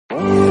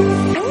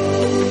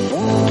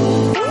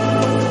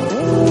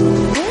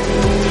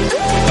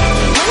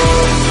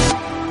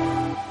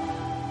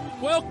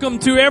welcome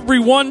to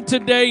everyone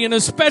today, and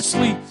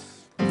especially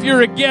if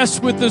you're a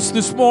guest with us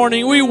this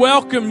morning, we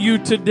welcome you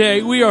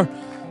today. We are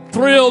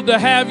thrilled to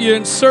have you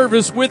in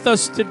service with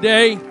us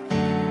today.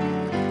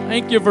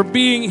 Thank you for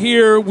being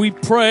here. We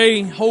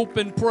pray, hope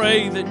and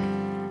pray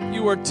that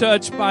you are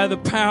touched by the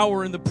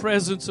power and the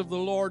presence of the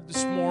Lord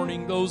this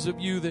morning. Those of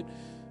you that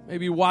may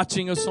be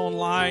watching us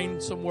online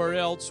somewhere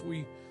else,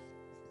 we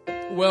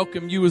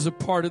welcome you as a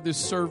part of this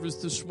service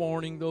this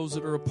morning. Those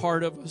that are a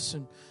part of us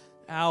and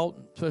out,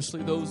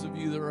 especially those of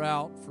you that are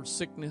out for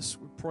sickness,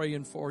 we're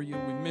praying for you.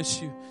 We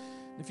miss you.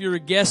 If you're a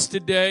guest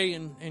today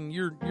and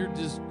you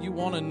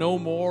want to know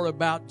more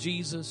about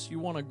Jesus, you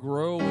want to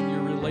grow in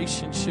your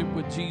relationship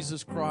with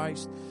Jesus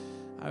Christ,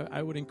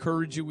 I would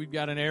encourage you. We've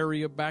got an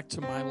area back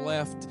to my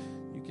left.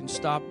 You can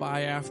stop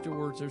by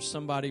afterwards. There's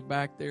somebody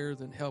back there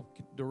that help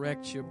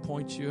direct you,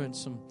 point you, and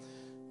some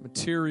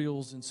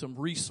materials and some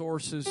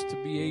resources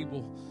to be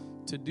able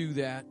to do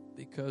that,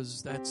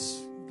 because that's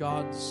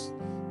God's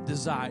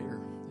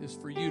desire, is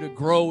for you to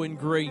grow in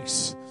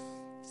grace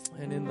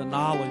and in the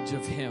knowledge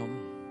of Him.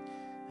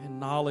 And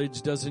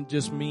knowledge doesn't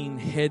just mean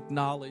head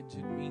knowledge,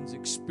 it means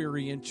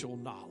experiential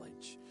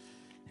knowledge.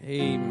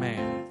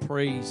 Amen.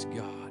 Praise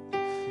God.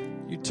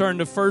 You turn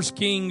to 1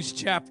 Kings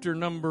chapter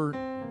number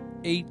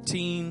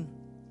 18.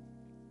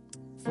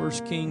 1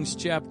 Kings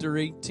chapter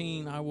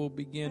 18. I will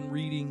begin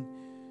reading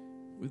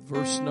with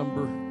verse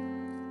number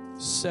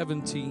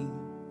 17.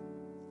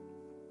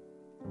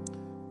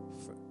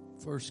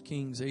 1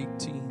 Kings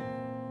 18,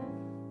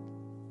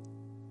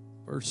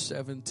 verse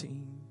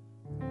 17.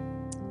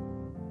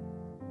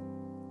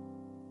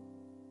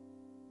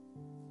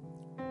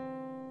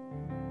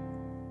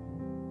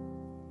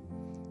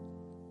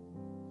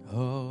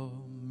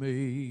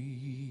 Amazing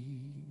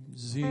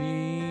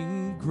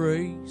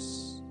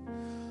grace,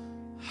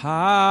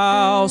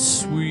 how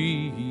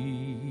sweet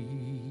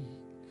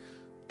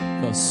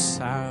the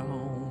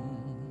sound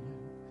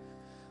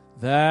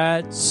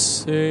that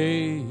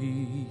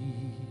saved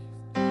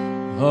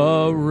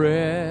a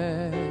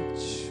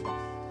wretch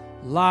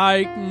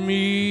like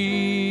me.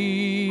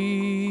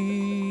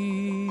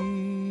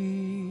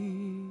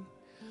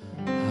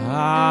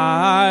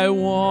 I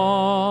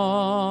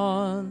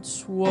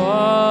once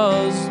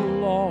was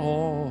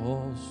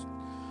lost,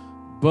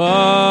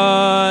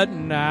 but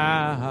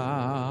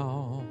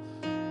now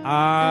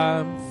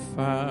I'm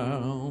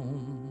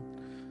found.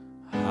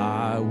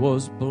 I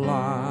was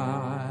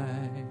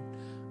blind,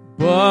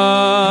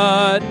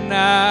 but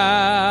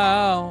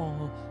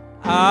now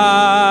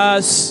I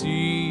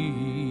see.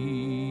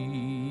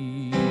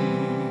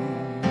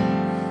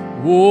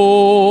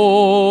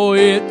 Oh,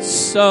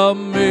 it's amazing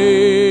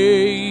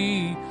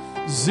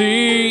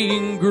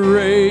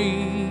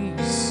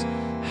grace,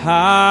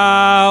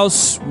 how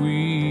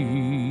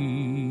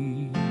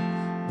sweet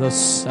the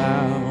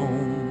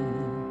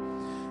sound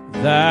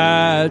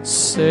that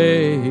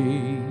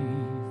saved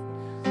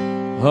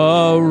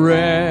a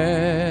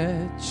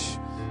wretch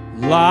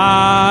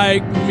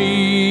like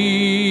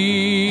me.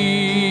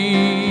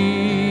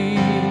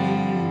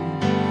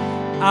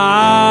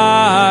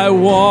 I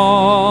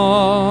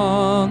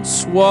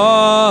once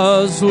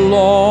was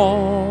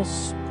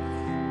lost,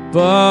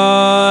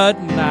 but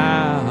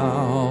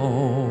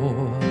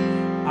now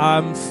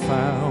I'm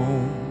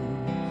found.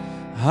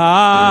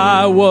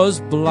 I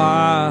was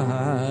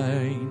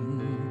blind,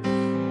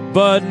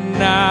 but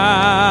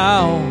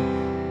now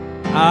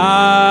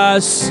I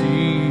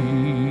see.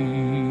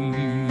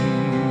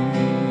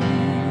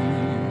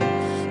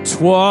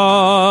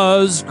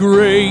 'Twas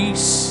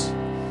grace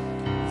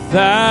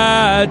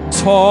that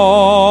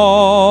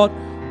taught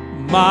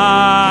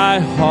my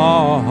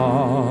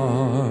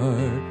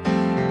heart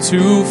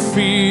to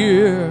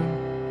fear,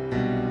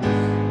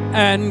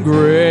 and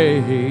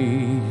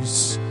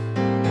grace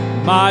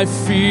my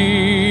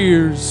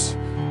fears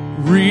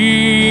relieve.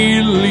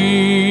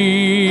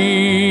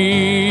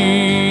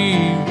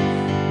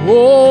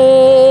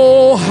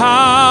 Oh,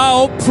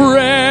 how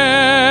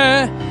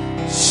precious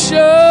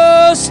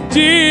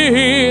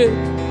did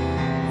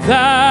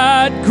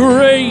that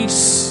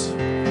grace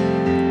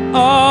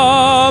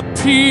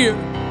appear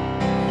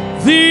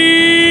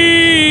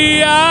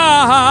the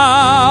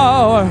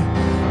hour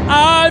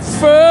I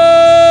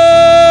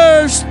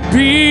first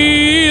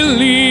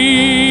believed.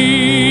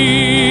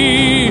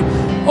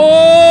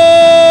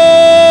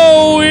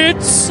 Oh,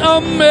 it's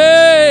amazing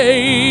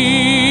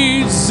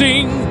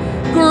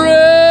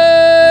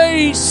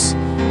grace,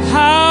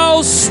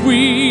 how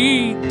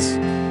sweet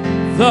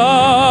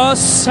the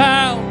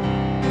sound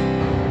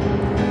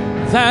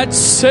that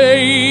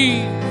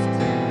saved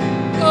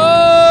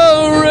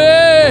a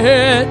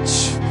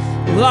wretch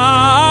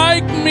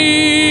like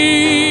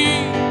me.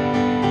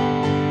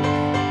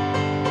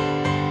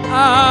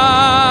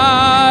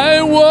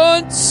 I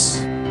once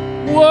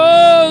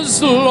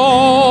was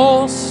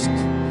lost,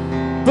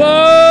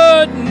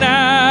 but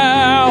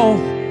now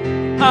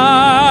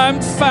I'm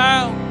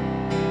found.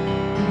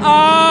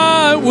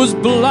 I was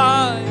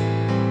blind,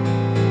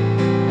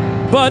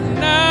 but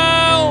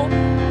now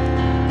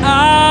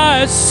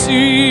I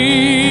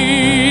see.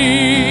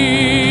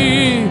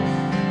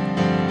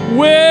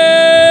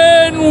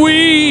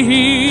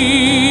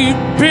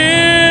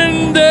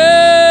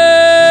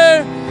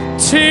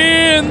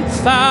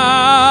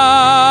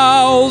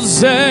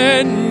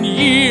 1,000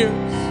 years,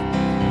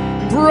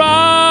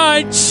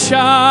 bright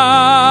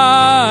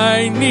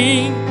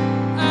shining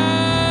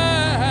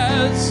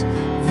as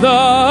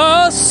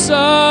the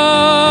sun.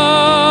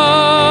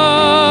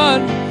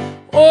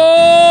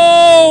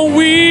 Oh,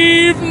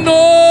 we've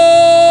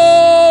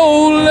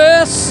no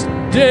less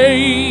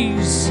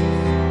days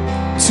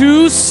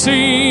to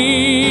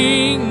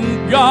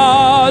sing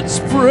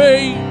God's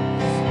praise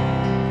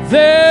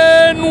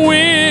than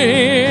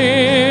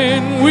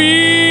when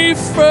we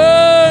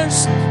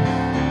first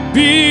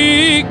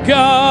begun.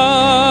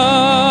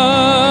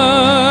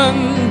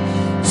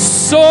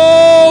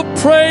 So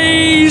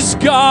praise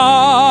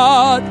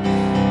God,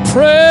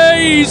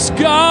 praise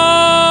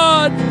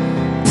God,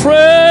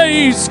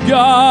 praise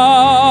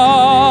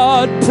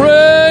God,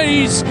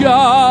 praise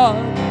God,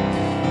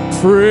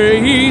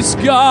 praise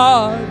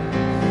God,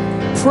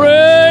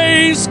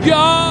 praise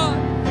God.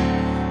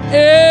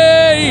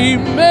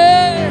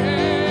 Amen.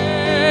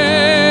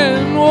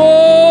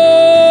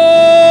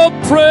 Oh,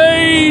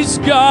 praise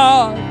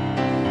God,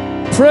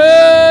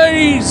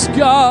 praise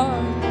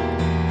God,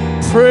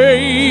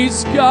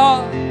 praise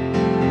God,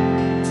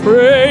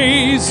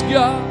 praise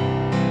God,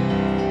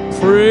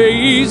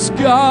 praise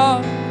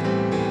God,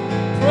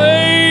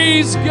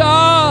 praise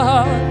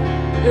God.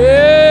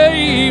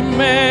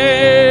 Amen.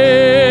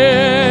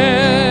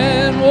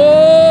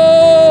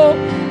 Oh,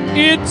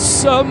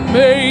 it's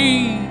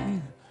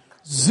amazing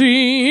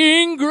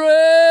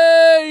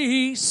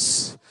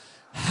grace,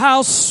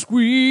 how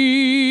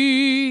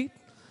sweet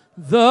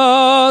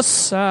the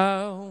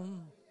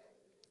sound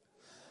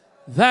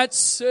that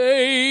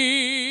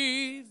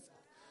saved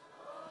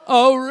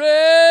a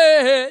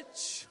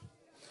wretch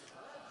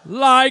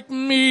like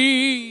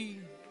me.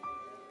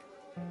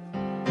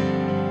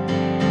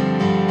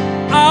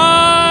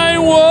 I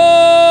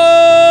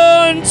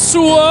once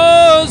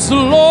was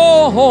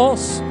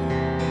lost,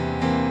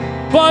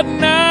 but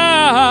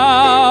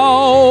now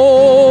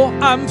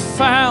I'm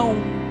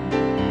found.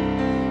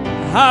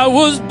 I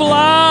was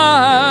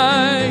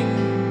blind,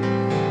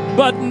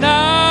 but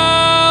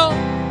now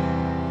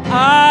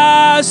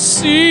I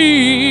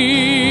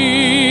see.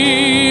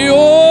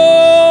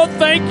 Oh,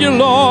 thank you,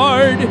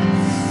 Lord.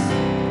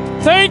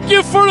 Thank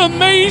you for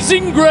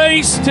amazing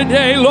grace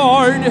today,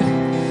 Lord.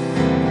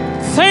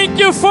 Thank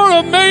you for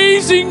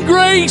amazing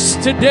grace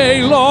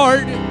today,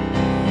 Lord.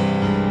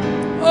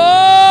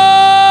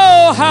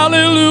 Oh,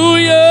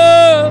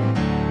 hallelujah.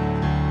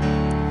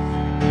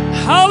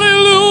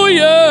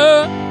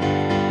 Hallelujah.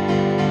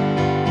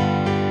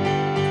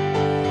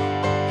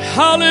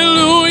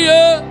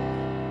 Hallelujah.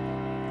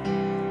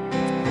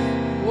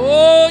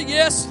 Oh,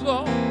 yes,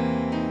 Lord.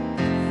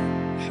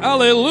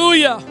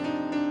 Hallelujah.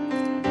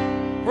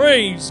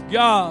 Praise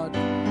God.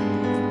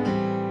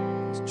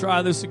 Let's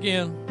try this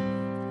again.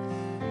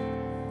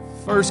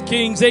 1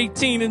 Kings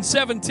 18 and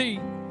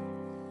 17.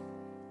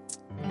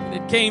 And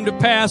it came to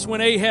pass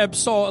when Ahab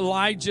saw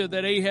Elijah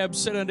that Ahab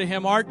said unto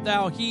him, Art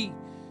thou he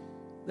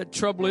that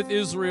troubleth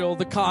Israel?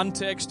 The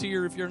context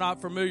here, if you're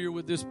not familiar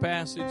with this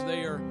passage,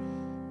 they are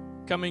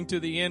coming to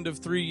the end of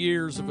 3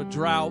 years of a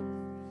drought.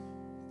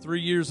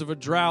 3 years of a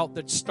drought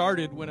that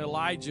started when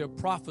Elijah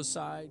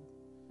prophesied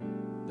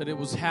that it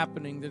was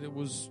happening, that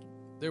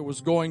there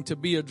was going to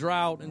be a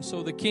drought. And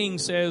so the king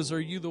says, Are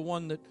you the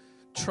one that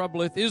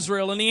troubleth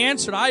Israel? And he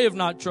answered, I have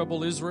not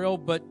troubled Israel,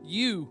 but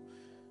you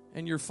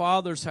and your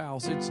father's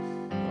house.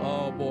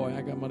 Oh boy,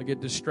 I'm going to get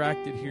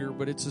distracted here,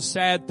 but it's a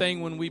sad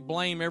thing when we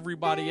blame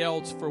everybody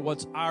else for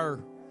what's our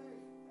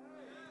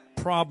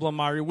problem.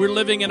 We're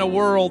living in a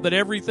world that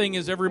everything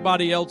is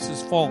everybody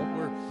else's fault.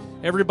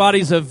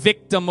 Everybody's a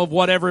victim of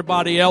what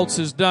everybody else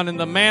has done. And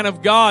the man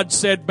of God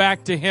said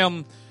back to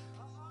him,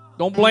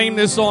 Don't blame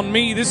this on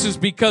me. This is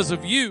because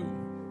of you.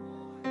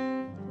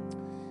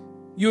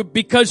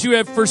 Because you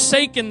have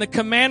forsaken the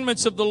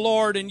commandments of the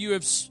Lord and you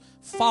have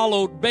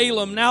followed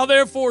Balaam. Now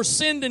therefore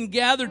send and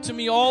gather to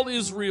me all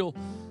Israel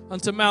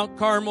unto Mount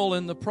Carmel,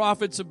 and the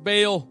prophets of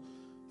Baal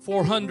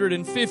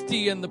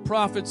 450, and the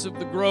prophets of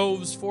the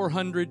groves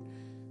 400,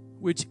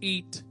 which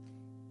eat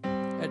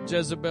at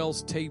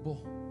Jezebel's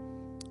table.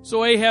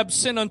 So Ahab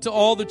sent unto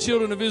all the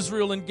children of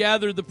Israel and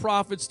gathered the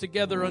prophets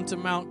together unto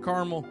Mount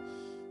Carmel.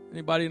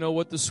 Anybody know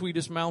what the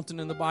sweetest mountain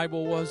in the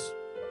Bible was?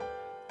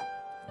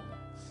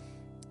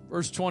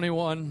 Verse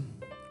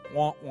 21.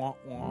 Wah, wah,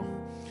 wah.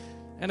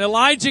 And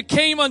Elijah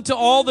came unto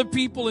all the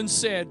people and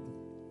said,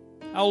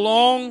 How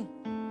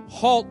long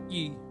halt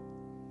ye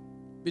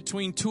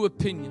between two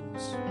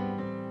opinions?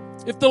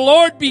 If the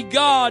Lord be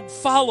God,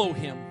 follow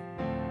him.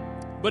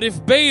 But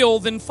if Baal,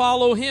 then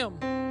follow him.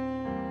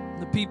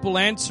 The people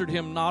answered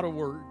him not a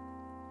word.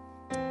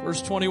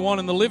 Verse 21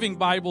 in the Living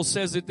Bible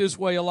says it this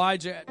way.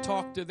 Elijah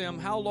talked to them.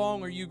 How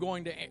long are you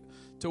going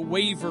to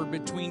waver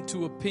between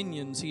two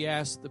opinions? He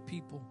asked the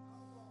people.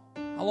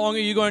 How long are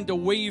you going to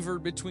waver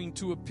between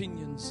two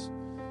opinions?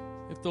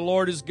 If the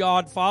Lord is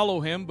God,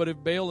 follow him. But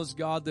if Baal is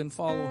God, then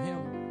follow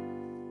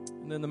him.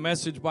 And then the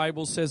Message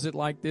Bible says it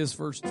like this,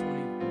 verse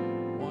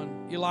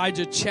 21.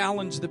 Elijah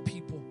challenged the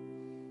people.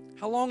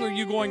 How long are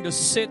you going to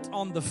sit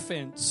on the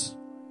fence?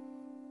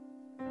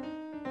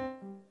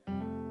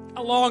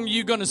 How long are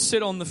you going to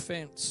sit on the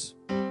fence?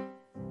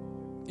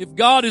 If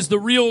God is the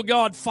real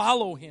God,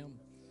 follow Him.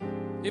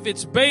 If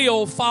it's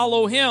Baal,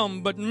 follow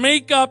him, but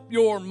make up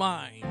your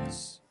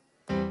minds.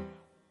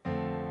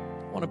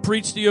 I want to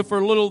preach to you for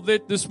a little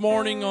bit this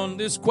morning on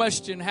this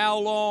question: how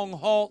long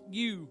halt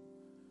you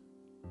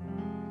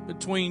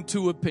between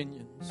two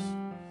opinions?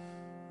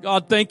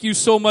 God, thank you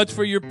so much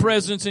for your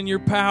presence and your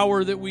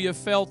power that we have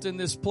felt in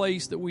this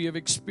place, that we have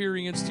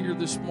experienced here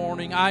this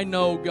morning. I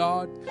know,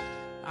 God,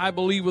 I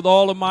believe with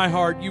all of my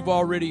heart you've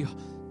already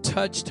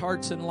touched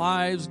hearts and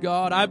lives,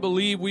 God. I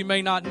believe we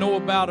may not know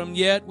about them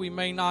yet. We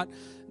may not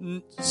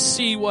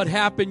see what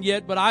happened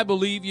yet, but I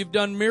believe you've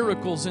done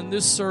miracles in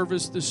this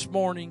service this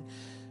morning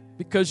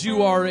because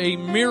you are a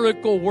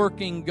miracle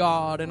working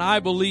God. And I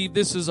believe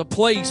this is a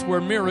place where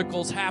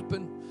miracles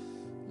happen.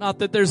 Not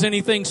that there's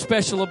anything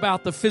special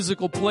about the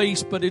physical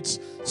place, but it's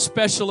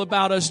special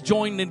about us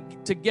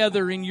joining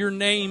together in your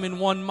name in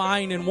one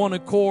mind and one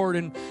accord.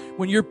 And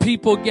when your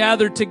people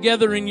gather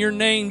together in your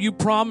name, you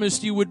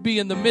promised you would be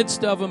in the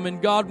midst of them.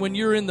 And God, when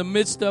you're in the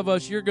midst of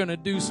us, you're going to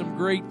do some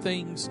great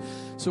things.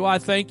 So I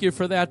thank you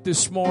for that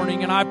this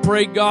morning. And I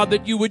pray, God,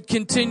 that you would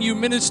continue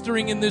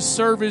ministering in this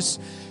service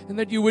and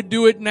that you would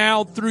do it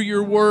now through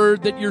your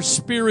word, that your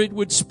spirit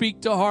would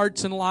speak to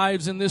hearts and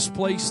lives in this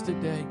place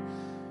today.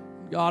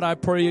 God, I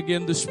pray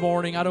again this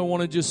morning, I don't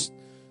want to just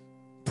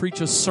preach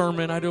a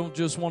sermon. I don't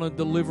just want to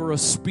deliver a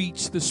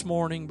speech this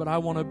morning, but I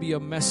want to be a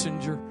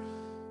messenger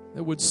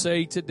that would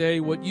say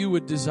today what you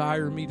would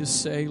desire me to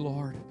say,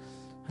 Lord.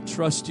 I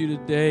trust you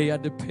today. I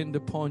depend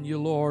upon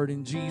you, Lord,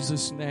 in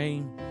Jesus'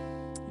 name.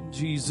 In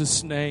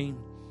Jesus'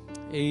 name,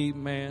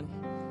 amen.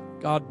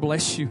 God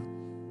bless you.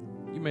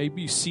 You may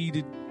be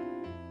seated.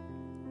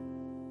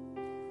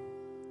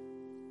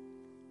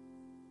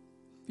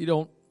 If you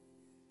don't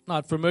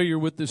not familiar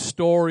with this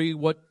story,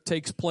 what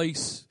takes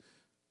place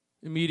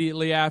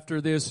immediately after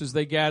this is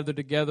they gather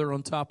together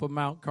on top of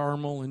Mount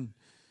Carmel and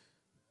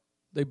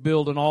they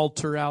build an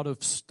altar out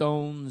of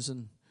stones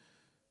and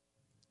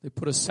they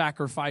put a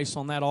sacrifice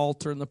on that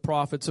altar, and the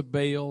prophets of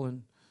Baal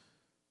and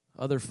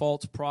other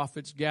false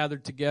prophets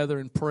gathered together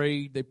and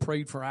prayed. They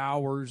prayed for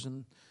hours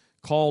and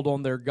called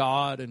on their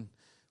God. And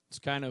it's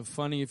kind of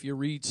funny if you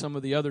read some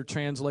of the other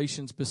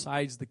translations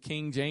besides the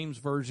King James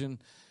Version,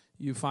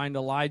 you find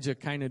Elijah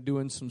kind of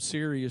doing some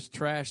serious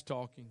trash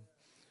talking.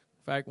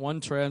 In fact, one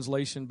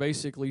translation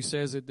basically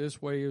says it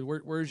this way: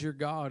 where's your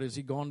God? Has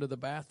he gone to the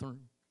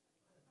bathroom?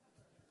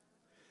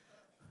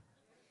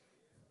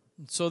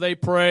 And so they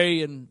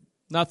pray and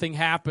nothing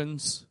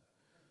happens.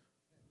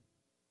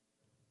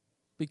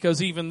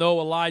 Because even though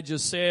Elijah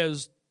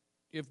says,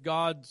 if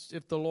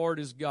the Lord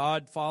is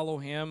God, follow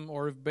him,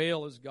 or if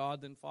Baal is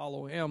God, then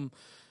follow him.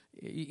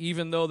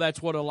 Even though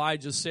that's what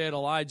Elijah said,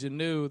 Elijah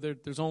knew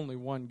that there's only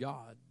one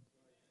God.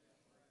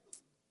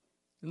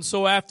 And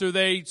so after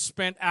they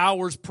spent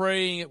hours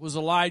praying, it was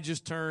Elijah's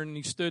turn, and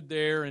he stood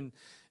there, and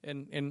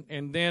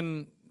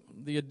then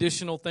the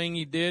additional thing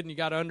he did, and you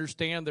got to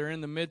understand they're in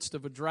the midst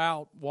of a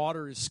drought.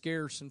 Water is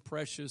scarce and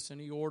precious,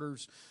 and he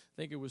orders, I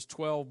think it was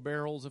 12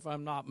 barrels, if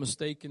I'm not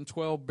mistaken,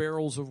 12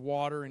 barrels of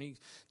water, and he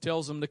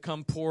tells them to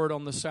come pour it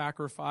on the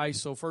sacrifice.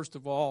 So first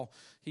of all,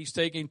 he's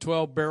taking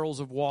 12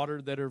 barrels of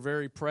water that are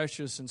very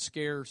precious and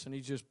scarce, and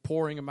he's just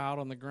pouring them out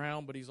on the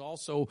ground, but he's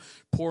also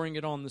pouring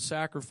it on the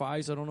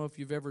sacrifice. I don't know if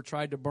you've ever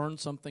tried to burn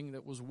something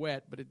that was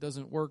wet, but it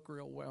doesn't work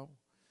real well.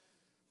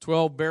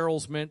 12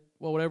 barrels meant,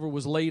 well, whatever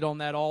was laid on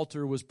that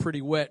altar was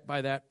pretty wet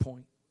by that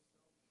point.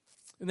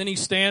 And then he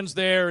stands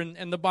there,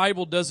 and the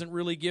Bible doesn't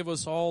really give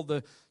us all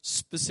the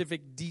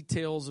specific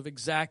details of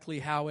exactly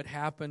how it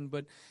happened.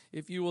 But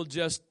if you will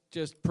just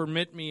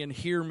permit me and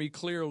hear me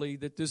clearly,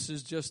 that this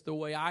is just the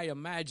way I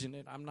imagine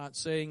it. I'm not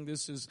saying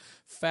this is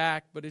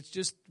fact, but it's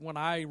just when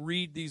I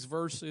read these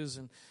verses,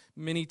 and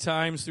many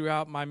times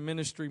throughout my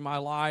ministry, my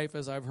life,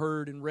 as I've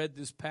heard and read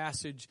this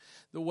passage,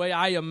 the way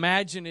I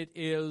imagine it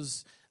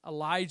is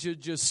Elijah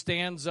just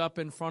stands up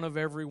in front of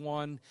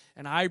everyone,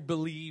 and I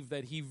believe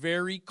that he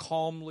very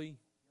calmly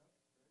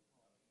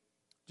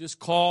just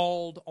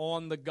called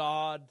on the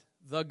God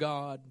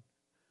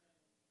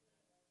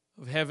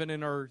of heaven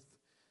and earth,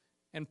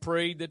 and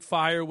prayed that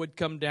fire would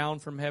come down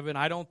from heaven.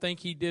 I don't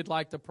think he did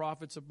like the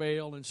prophets of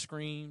Baal and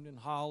screamed and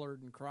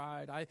hollered and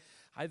cried.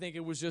 I think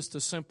it was just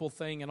a simple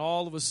thing, and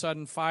all of a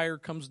sudden fire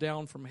comes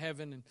down from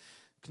heaven and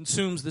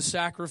consumes the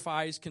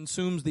sacrifice,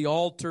 consumes the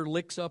altar,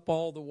 licks up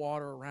all the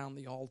water around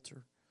the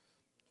altar.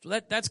 So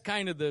that's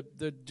kind of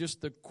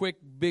the quick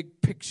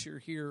big picture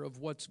here of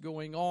what's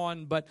going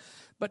on. But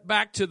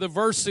back to the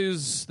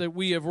verses that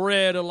we have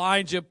read,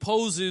 Elijah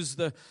poses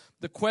the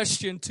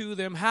question to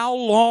them: how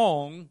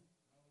long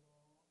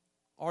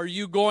are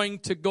you going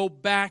to go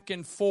back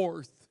and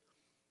forth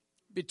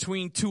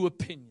between two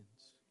opinions?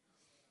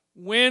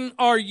 When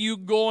are you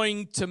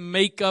going to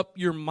make up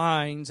your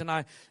minds? And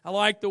I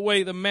like the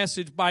way the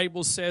Message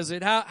Bible says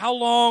it. How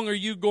long are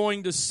you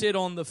going to sit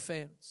on the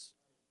fence?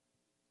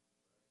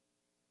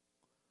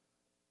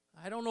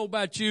 I don't know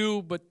about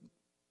you, but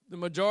the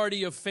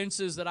majority of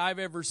fences that I've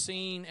ever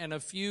seen and a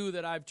few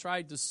that I've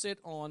tried to sit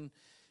on,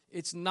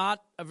 it's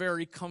not a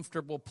very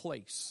comfortable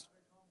place.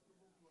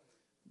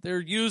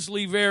 They're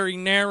usually very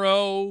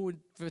narrow.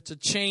 If it's a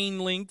chain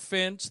link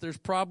fence, there's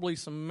probably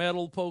some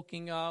metal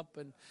poking up,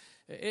 and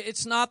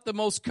it's not the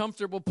most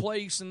comfortable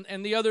place.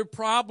 And the other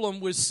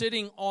problem with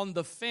sitting on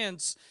the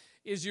fence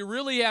is you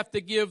really have to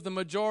give the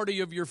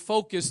majority of your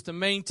focus to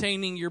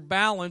maintaining your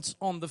balance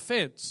on the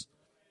fence.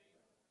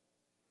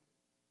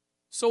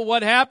 So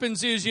what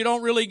happens is you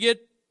don't really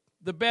get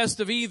the best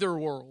of either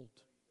world.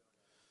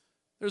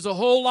 There's a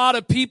whole lot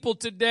of people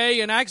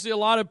today, and actually a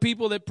lot of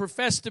people that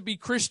profess to be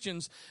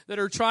Christians, that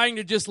are trying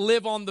to just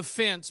live on the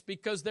fence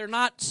because they're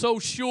not so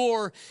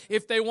sure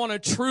if they want to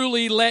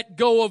truly let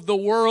go of the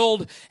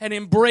world and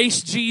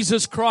embrace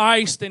Jesus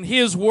Christ and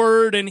His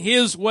Word and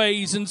His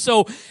ways. And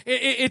so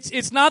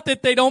it's not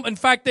that they don't, in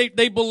fact,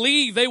 they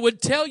believe, they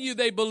would tell you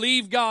they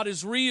believe God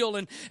is real,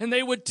 and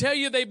they would tell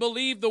you they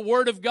believe the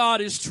Word of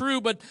God is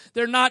true, but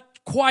they're not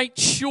quite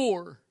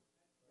sure.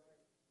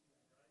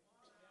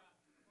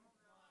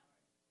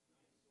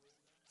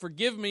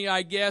 Forgive me,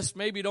 I guess.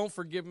 Maybe don't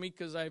forgive me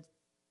because in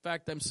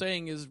fact I'm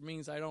saying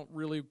means I don't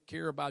really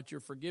care about your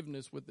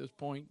forgiveness with this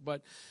point.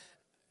 But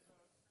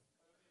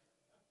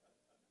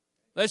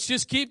let's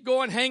just keep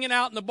going, hanging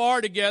out in the bar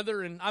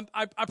together. And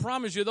I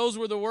promise you, those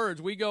were the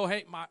words. We go,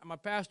 hey, my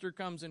pastor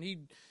comes and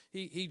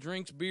he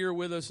drinks beer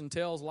with us and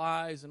tells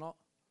lies and all.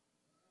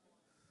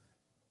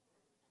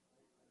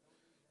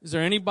 Is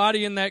there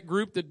anybody in that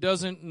group that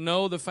doesn't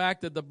know the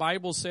fact that the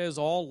Bible says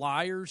all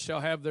liars shall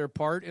have their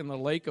part in the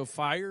lake of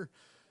fire?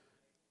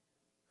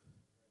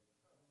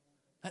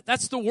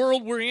 That's the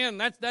world we're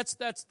in.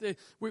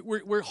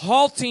 We're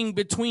halting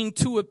between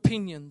two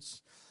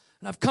opinions.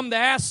 And I've come to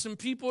ask some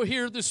people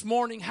here this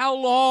morning, how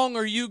long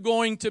are you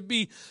going to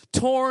be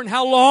torn?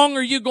 How long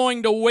are you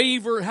going to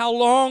waver? How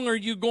long are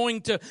you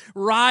going to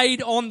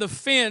ride on the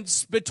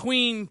fence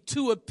between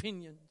two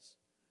opinions?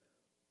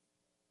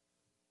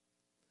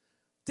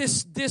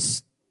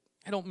 This,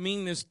 I don't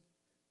mean this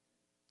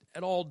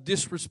at all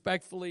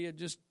disrespectfully. It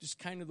just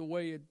kind of the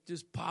way it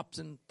just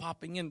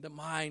popping into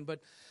mind. But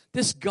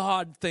this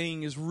God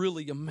thing is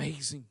really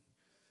amazing.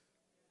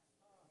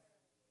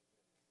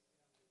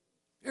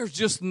 There's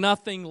just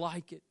nothing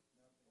like it.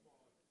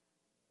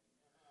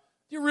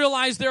 You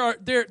realize there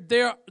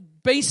are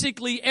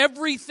basically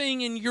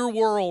everything in your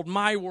world,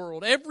 my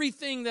world,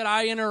 everything that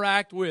I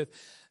interact with.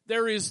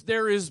 There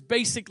is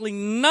basically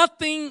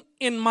nothing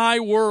in my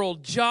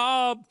world,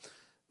 job,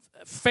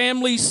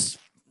 families,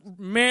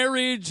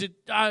 marriage,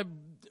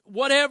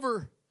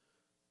 whatever.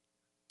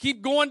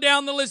 Keep going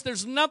down the list.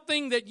 There's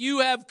nothing that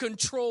you have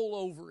control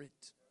over it.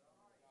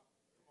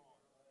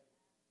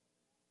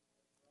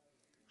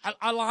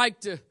 I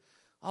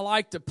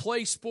like to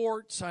play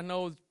sports. I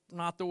know it's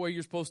not the way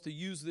you're supposed to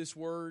use this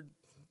word,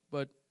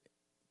 but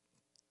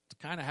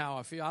it's kind of how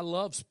I feel. I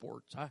love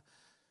sports. I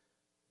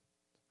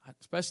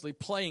especially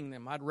playing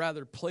them. I'd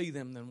rather play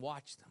them than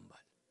watch them, but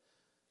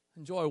I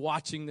enjoy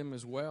watching them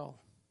as well.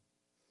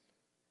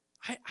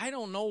 I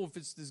don't know if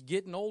it's this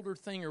getting older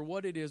thing or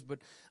what it is, but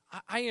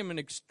I am an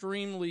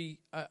extremely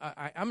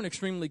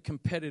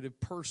competitive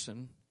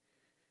person.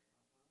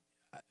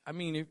 I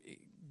mean,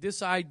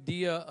 this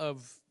idea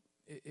of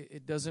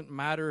it doesn't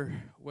matter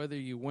whether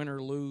you win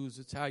or lose,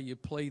 it's how you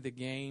play the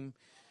game.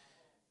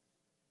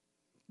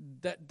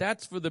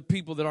 That's for the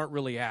people that aren't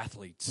really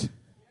athletes.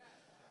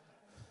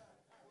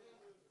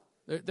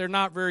 They're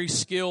not very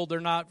skilled. They're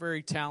not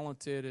very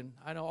talented. And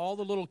I know all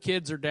the little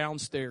kids are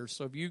downstairs.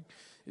 So if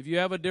you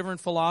have a different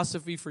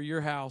philosophy for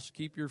your house,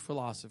 keep your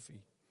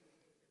philosophy.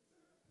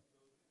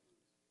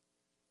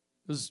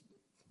 Because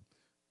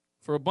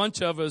for a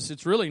bunch of us,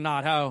 it's really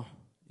not how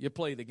you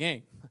play the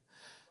game.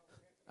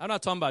 I'm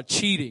not talking about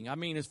cheating. I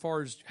mean as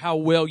far as how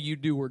well you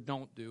do or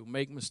don't do,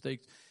 make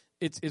mistakes.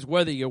 It's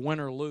whether you win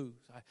or lose.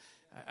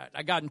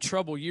 I got in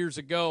trouble years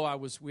ago.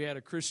 We had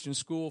a Christian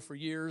school for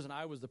years, and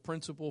I was the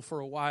principal for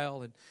a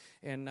while.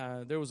 And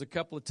there was a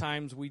couple of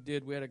times we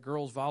had a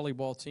girls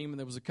volleyball team, and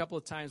there was a couple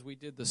of times we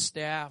did the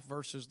staff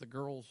versus the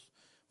girls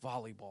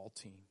volleyball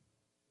team.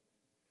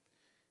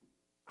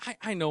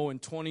 I know in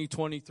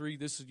 2023,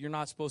 you're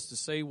not supposed to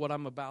say what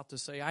I'm about to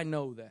say. I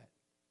know that.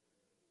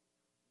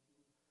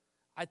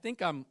 I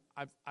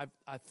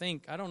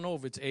don't know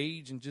if it's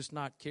age and just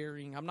not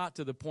caring. I'm not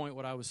to the point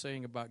what I was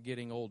saying about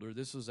getting older.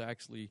 This was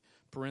actually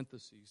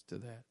parentheses to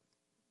that.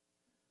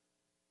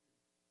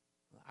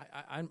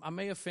 I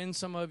may offend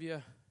some of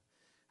you.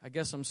 I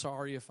guess I'm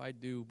sorry if I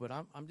do, but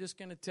I'm just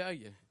going to tell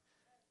you.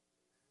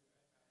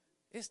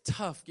 It's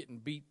tough getting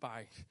beat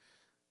by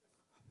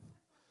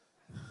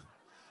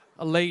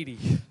a lady.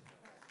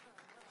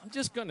 I'm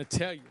just going to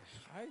tell you.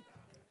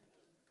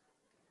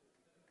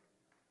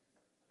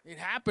 It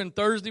happened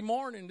Thursday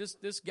morning.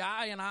 This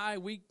guy and I,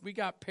 we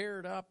got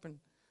paired up, and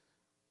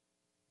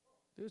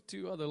there's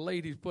two other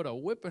ladies put a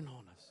whipping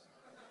on us.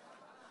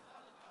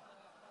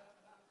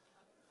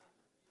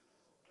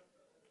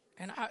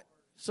 And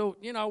so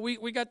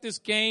we got this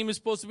game. It's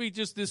supposed to be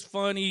just this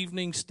fun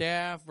evening,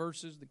 staff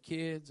versus the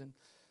kids. And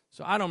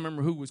So I don't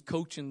remember who was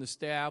coaching the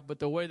staff, but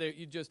the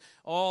way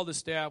all the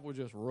staff were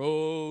just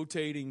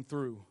rotating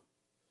through.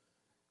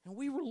 And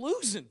we were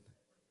losing.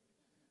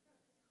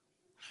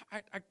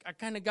 I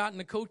kind of got in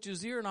the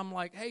coach's ear, and I'm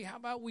like, hey, how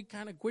about we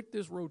kind of quit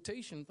this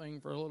rotation thing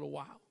for a little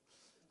while?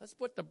 Let's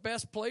put the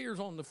best players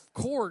on the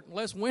court, and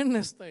let's win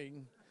this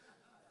thing.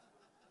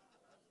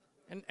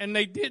 And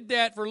they did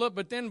that for a little,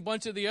 but then a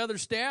bunch of the other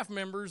staff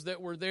members that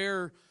were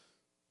there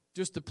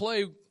just to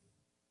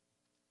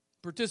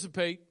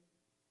participate,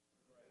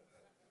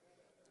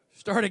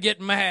 started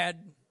getting mad.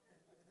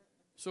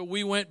 So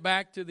we went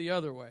back to the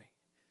other way.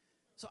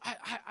 So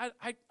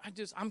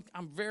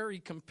I'm very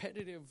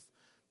competitive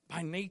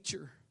by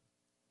nature.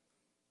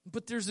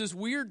 But there's this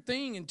weird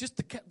thing, and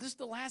just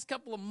the last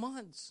couple of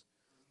months,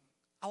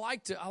 I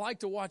like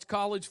to watch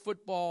college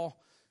football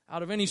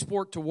out of any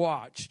sport to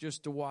watch.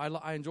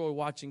 I enjoy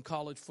watching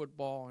college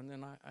football, and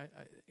then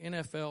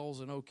NFL's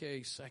an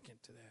okay second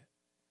to that.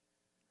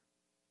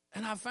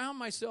 And I found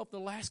myself the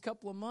last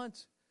couple of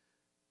months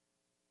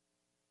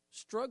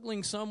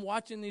struggling some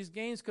watching these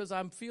games because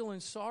I'm feeling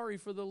sorry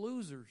for the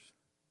losers.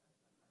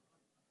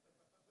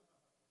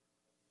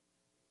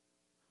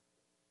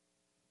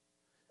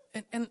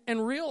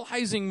 And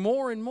realizing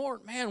more and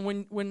more, man,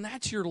 when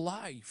that's your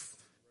life,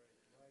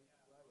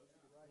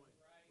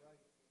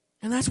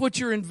 and that's what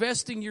you're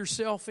investing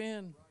yourself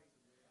in,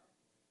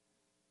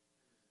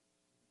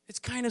 it's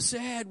kind of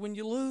sad when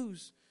you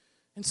lose,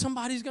 and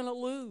somebody's going to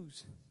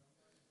lose.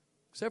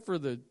 Except for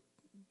the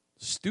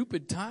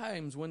stupid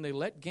times when they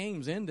let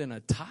games end in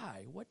a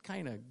tie. What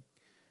kind of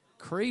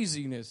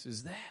craziness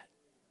is that?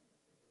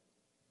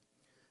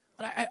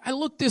 But I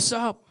looked this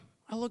up.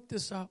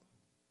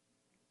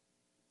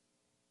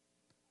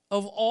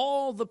 Of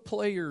all the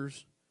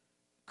players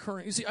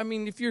current, you see, I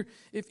mean, if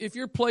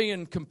you're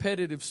playing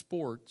competitive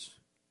sports,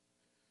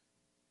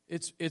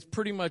 it's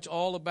pretty much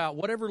all about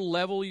whatever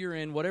level you're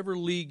in, whatever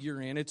league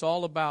you're in. It's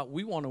all about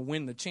we want to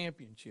win the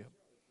championship.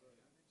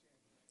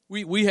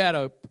 We had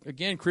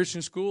again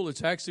Christian school.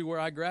 It's actually where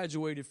I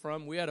graduated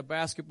from. We had a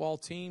basketball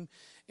team,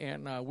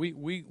 and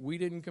we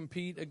didn't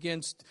compete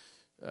against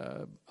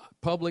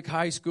public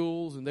high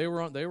schools, and they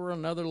were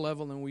another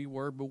level than we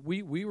were. But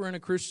we were in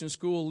a Christian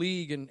school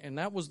league, and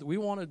that was we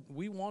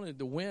wanted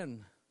to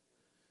win.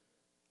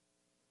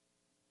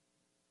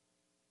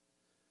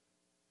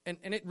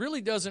 And it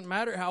really doesn't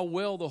matter how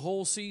well the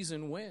whole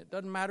season went. It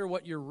doesn't matter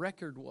what your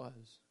record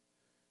was.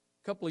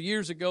 A couple of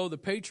years ago, the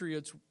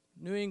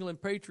New England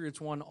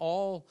Patriots won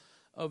all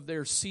of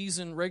their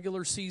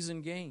regular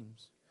season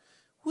games.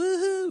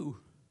 Woohoo!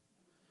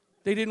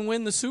 They didn't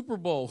win the Super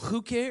Bowl.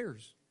 Who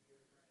cares?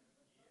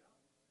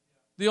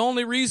 The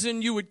only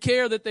reason you would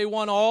care that they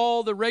won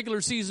all the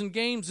regular season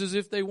games is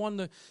if they won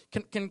the...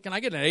 Can I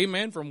get an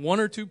amen from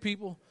one or two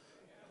people?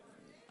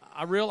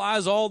 I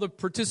realize all the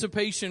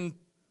participation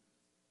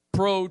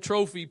pro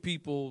trophy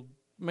people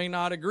may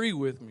not agree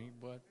with me,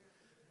 but...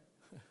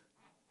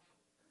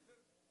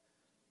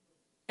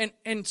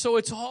 And so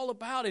it's all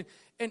about it.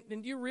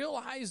 And you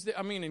realize that,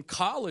 I mean, in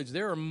college,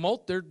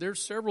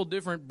 there's several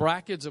different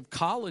brackets of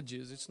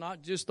colleges. It's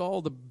not just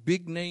all the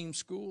big name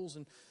schools.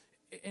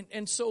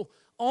 And so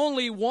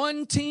only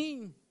one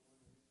team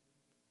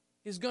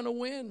is going to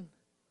win.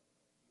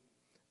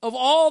 Of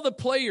all the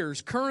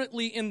players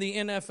currently in the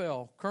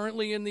NFL,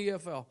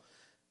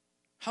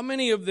 how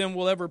many of them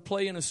will ever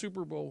play in a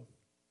Super Bowl?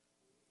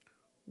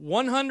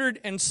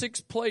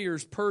 106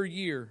 players per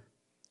year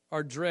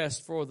are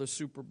dressed for the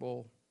Super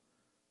Bowl.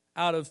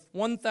 Out of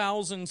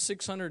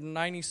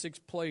 1,696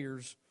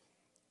 players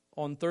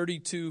on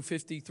 32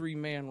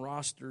 53-man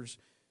rosters.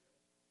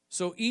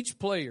 So each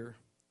player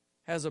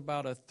has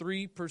about a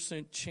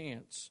 3%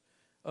 chance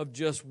of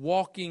just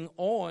walking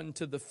on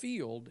to the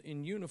field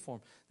in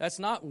uniform. That's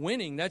not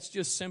winning. That's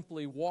just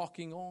simply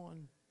walking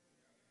on.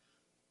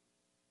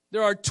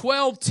 There are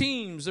 12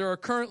 teams. There are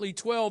currently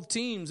 12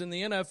 teams in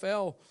the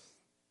NFL.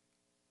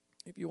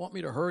 If you want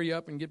me to hurry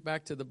up and get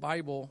back to the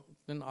Bible,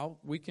 then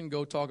we can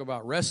go talk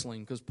about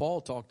wrestling, because Paul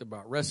talked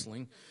about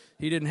wrestling.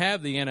 He didn't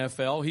have the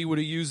NFL. He would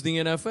have used the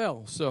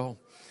NFL. So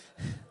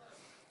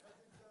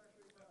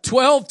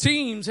 12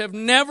 teams have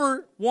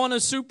never won a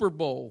Super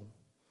Bowl.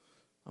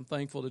 I'm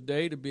thankful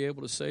today to be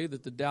able to say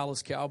that the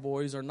Dallas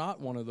Cowboys are not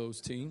one of those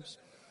teams.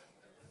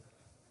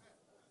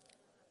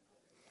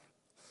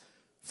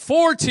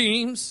 4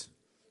 teams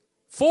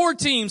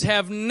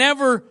have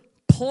never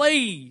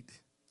played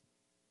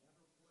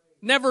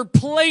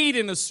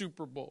in a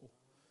Super Bowl.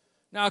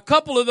 Now, a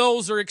couple of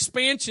those are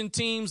expansion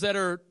teams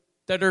that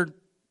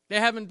they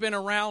haven't been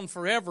around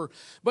forever.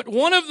 But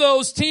one of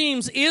those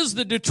teams is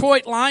the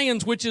Detroit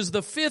Lions, which is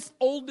the 5th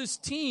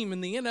oldest team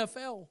in the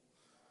NFL.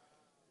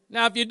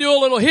 Now, if you do a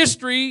little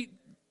history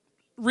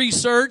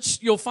research,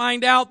 you'll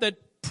find out that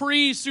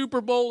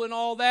pre-Super Bowl and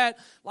all that,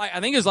 I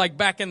think it's like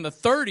back in the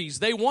 30s,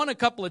 they won a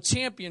couple of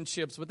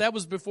championships, but that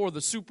was before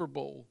the Super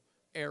Bowl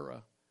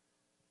era.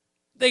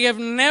 They have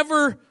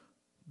never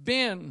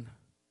been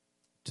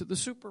to the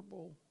Super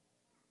Bowl.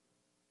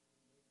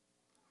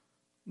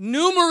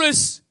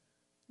 Numerous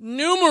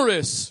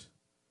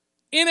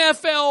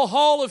NFL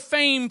Hall of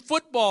Fame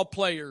football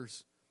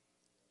players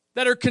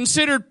that are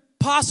considered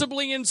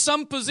possibly in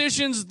some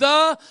positions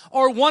the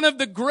or one of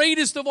the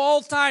greatest of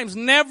all times,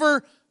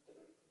 never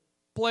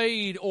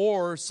played,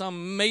 or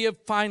some may have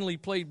finally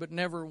played but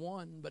never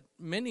won, but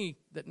many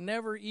that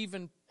never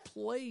even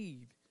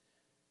played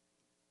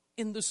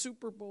in the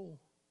Super Bowl.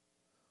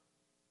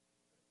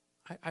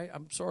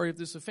 I'm sorry if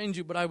this offends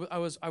you, but I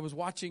was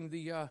watching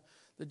the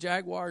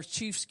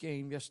Jaguars-Chiefs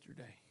game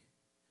yesterday.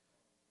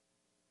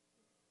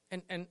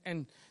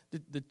 And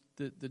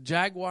the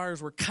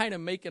Jaguars were kind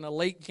of making a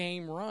late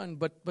game run,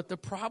 but the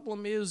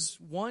problem is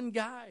one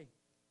guy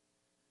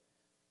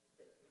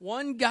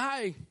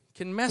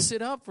can mess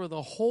it up for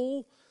the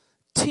whole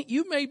team.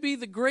 You may be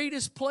the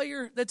greatest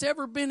player that's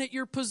ever been at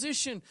your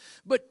position,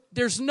 but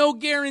there's no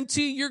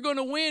guarantee you're going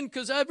to win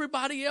because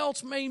everybody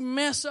else may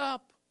mess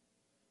up.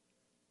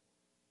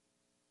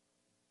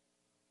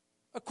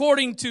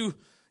 According to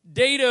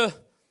data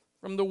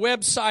from the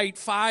website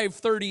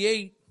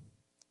 538,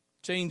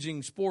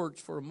 changing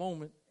sports for a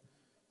moment,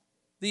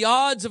 the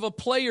odds of a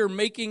player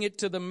making it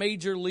to the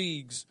major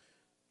leagues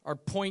are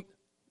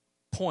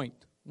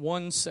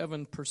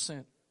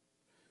 0.17%.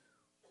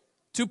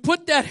 To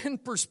put that in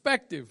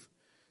perspective,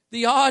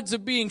 the odds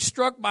of being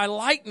struck by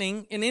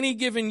lightning in any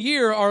given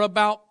year are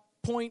about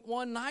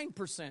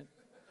 0.19%.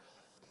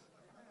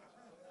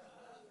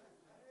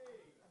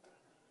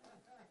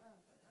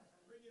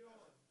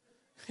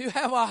 You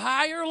have a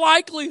higher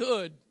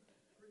likelihood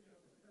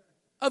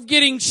of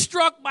getting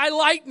struck by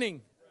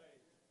lightning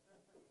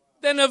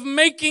than of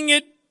making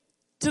it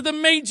to the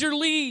major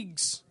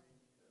leagues.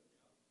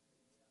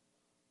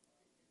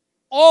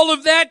 All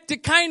of that to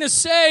kind of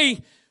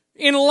say,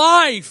 in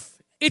life,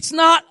 it's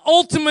not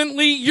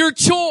ultimately your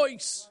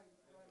choice.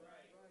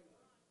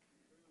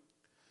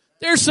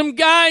 There's some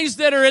guys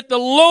that are at the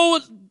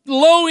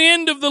low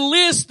end of the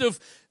list of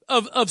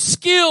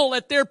skill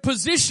at their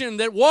position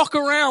that walk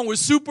around with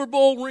Super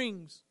Bowl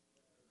rings.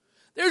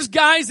 There's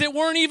guys that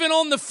weren't even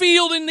on the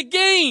field in the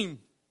game.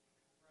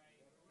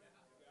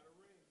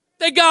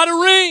 They got a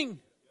ring.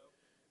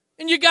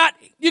 And you got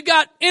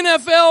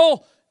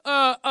NFL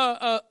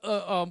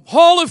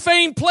Hall of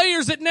Fame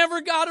players that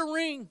never got a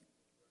ring.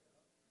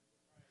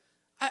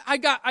 I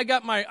got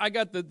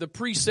the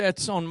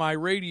presets on my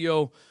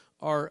radio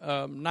are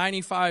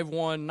 95.1,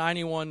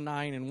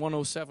 91.9, and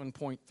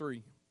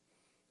 107.3.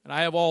 And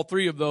I have all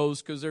three of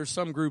those because there's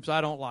some groups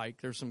I don't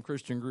like. There's some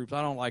Christian groups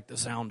I don't like the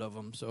sound of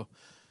them, so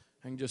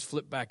I can just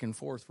flip back and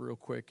forth real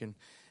quick. And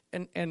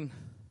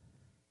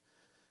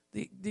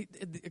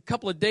a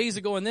couple of days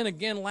ago, and then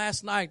again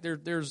last night,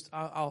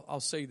 I'll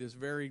say this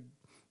very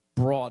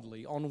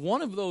broadly. On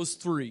one of those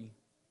three,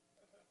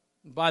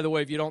 by the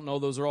way, if you don't know,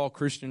 those are all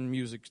Christian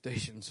music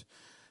stations.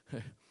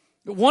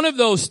 One of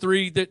those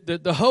three,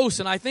 the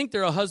host, and I think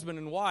they're a husband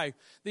and wife,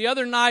 the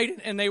other night,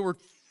 and they were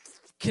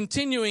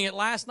continuing it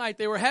last night,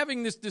 they were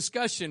having this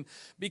discussion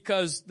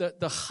because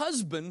the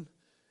husband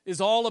is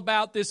all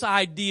about this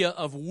idea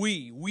of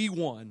we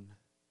won.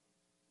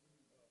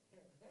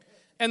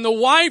 And the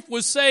wife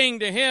was saying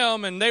to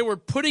him, and they were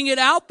putting it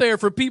out there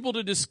for people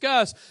to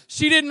discuss,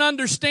 she didn't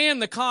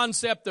understand the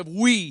concept of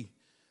we.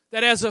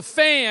 That as a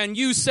fan,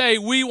 you say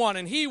we won.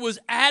 And he was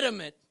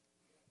adamant.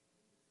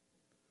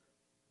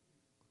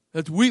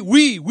 That's we.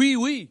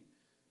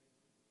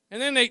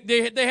 And then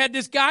they had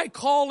this guy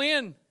call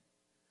in.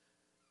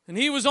 And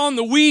he was on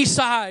the we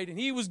side. And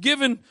he was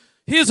giving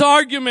his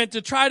argument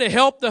to try to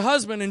help the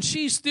husband. And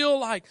she's still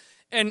like,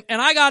 and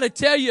I got to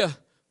tell you,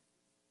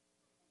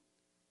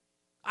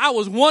 I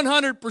was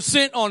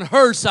 100% on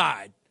her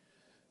side.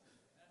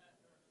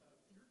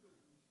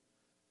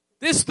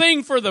 This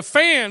thing for the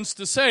fans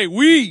to say,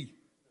 we.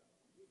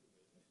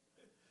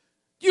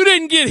 You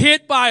didn't get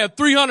hit by a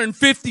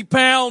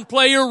 350-pound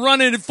player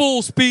running at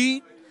full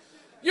speed.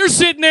 You're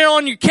sitting there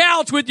on your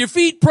couch with your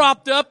feet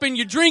propped up and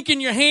your drink in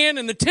your hand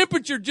and the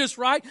temperature just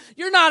right.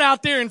 You're not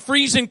out there in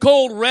freezing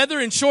cold weather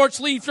in short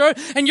sleeve shirt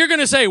and you're going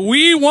to say,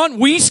 we won,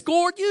 we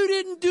scored. You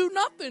didn't do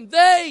nothing.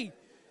 They.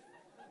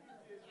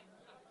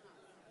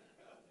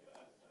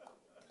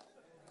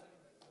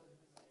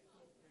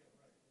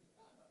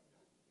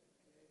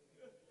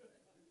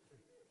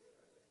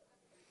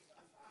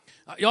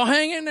 Y'all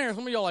hang in there.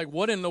 Some of y'all like,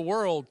 what in the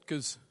world?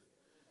 Because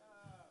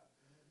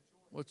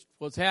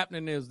what's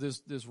happening is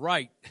this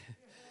Wright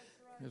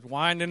is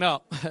winding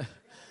up.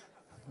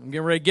 I'm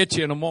getting ready to get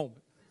you in a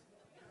moment.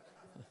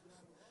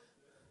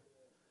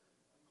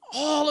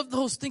 All of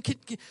those things,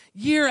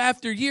 year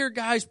after year,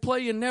 guys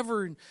play and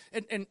never,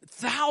 and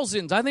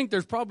thousands. I think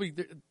there's probably,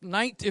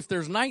 if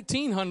there's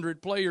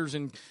 1,900 players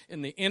in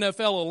the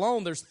NFL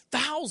alone, there's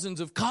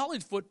thousands of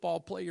college football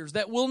players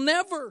that will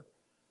never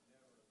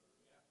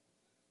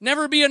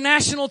be a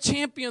national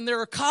champion. There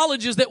are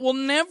colleges that will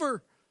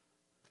never.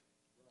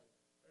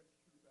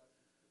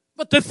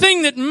 But the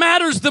thing that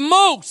matters the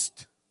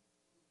most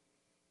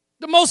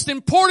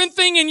important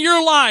thing in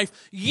your life,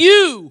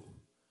 you,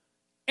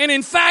 and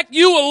in fact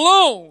you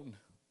alone,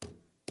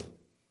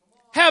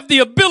 have the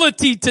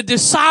ability to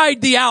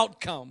decide the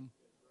outcome.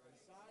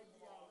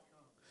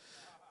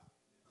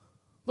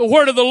 The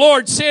word of the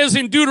Lord says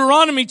in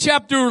Deuteronomy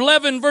chapter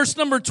 11, verse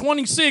number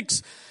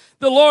 26,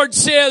 the Lord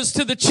says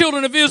to the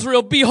children of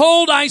Israel,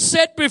 behold, I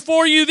set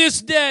before you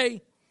this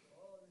day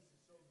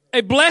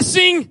a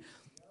blessing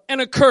and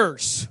a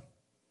curse.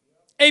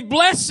 A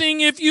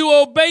blessing if you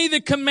obey the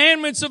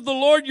commandments of the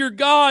Lord your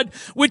God,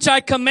 which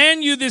I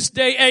command you this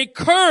day. A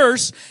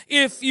curse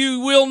if you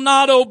will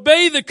not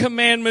obey the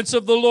commandments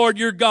of the Lord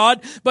your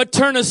God, but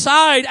turn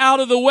aside out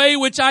of the way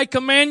which I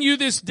command you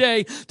this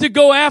day to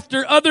go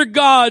after other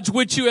gods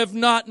which you have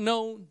not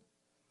known.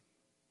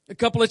 A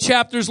couple of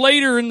chapters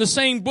later in the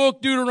same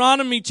book,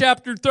 Deuteronomy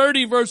chapter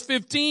 30, verse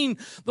 15,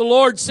 the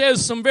Lord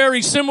says some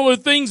very similar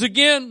things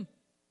again.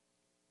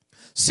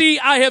 See,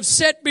 I have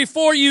set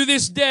before you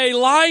this day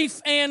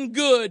life and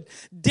good,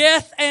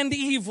 death and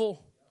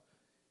evil.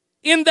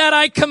 In that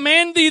I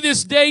command thee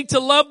this day to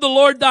love the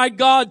Lord thy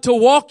God, to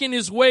walk in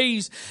his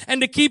ways, and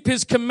to keep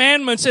his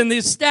commandments and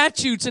his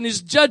statutes and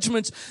his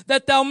judgments,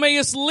 that thou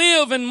mayest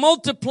live and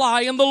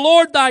multiply. And the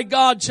Lord thy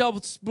God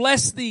shall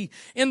bless thee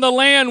in the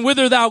land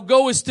whither thou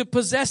goest to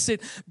possess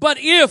it. But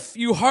if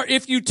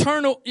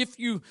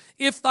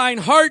thine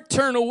heart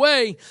turn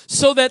away,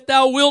 so that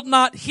thou wilt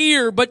not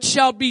hear, but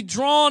shalt be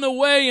drawn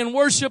away and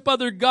worship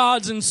other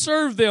gods and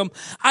serve them,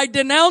 I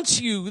denounce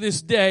you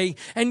this day,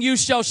 and you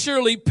shall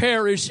surely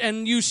perish, and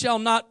you shall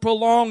not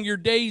prolong your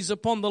days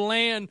upon the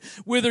land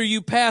whither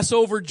you pass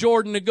over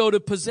Jordan to go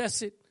to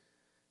possess it.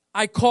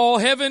 I call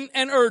heaven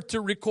and earth to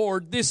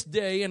record this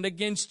day and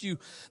against you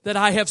that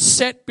I have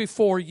set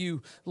before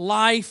you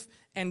life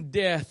and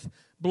death,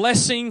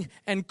 blessing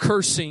and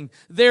cursing.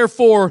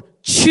 Therefore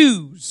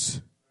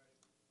choose.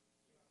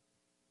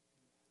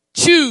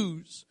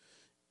 Choose.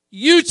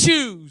 You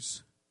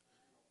choose.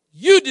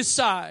 You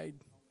decide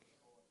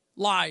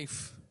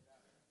life,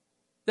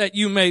 that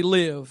you may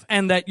live,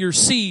 and that your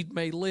seed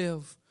may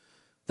live.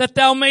 That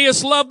thou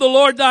mayest love the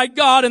Lord thy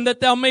God, and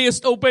that thou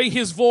mayest obey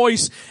his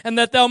voice, and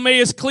that thou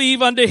mayest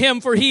cleave unto him,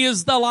 for he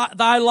is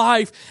thy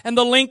life, and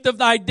the length of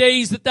thy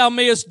days, that thou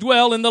mayest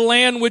dwell in the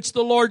land which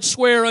the Lord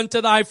sware unto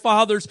thy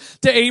fathers,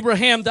 to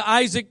Abraham, to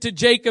Isaac, to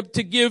Jacob,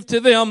 to give to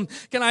them.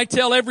 Can I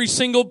tell every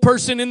single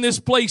person in this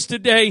place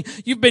today,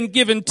 you've been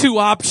given two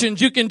options.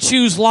 You can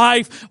choose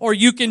life, or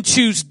you can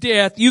choose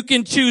death. You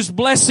can choose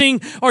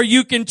blessing, or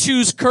you can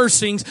choose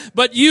cursings,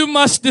 but you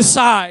must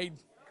decide.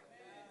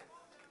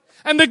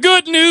 And the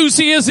good news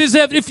is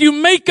that if you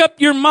make up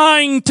your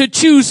mind to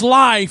choose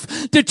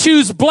life, to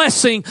choose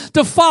blessing,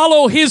 to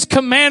follow his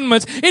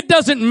commandments, it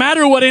doesn't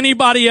matter what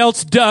anybody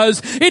else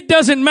does. It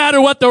doesn't matter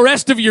what the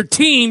rest of your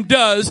team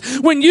does.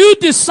 When you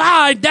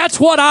decide that's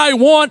what I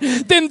want,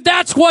 then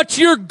that's what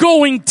you're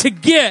going to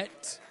get.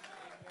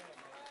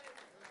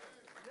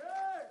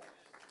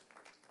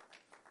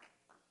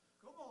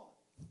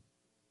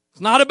 It's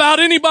not about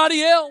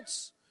anybody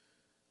else.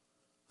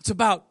 It's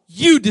about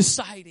you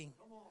deciding.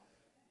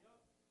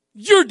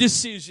 Your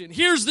decision.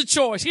 Here's the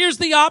choice. Here's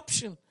the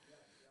option.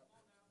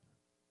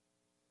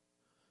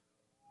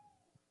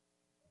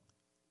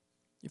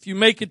 If you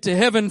make it to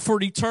heaven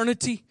for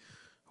eternity,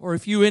 or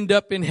if you end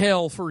up in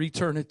hell for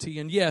eternity.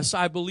 And yes,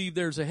 I believe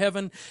there's a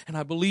heaven, and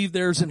I believe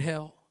there's an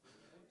hell.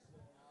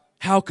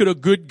 How could a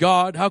good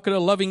God, how could a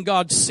loving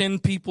God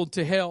send people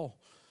to hell?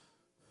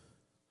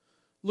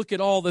 Look at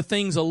all the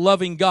things a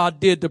loving God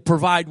did to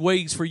provide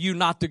ways for you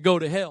not to go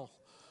to hell.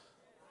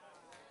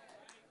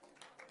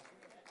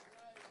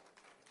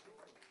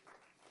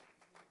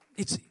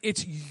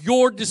 It's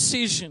your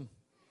decision.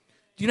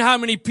 Do you know how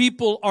many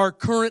people are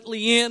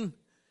currently in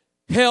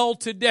hell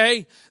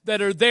today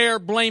that are there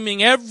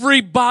blaming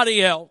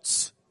everybody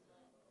else?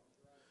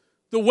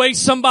 The way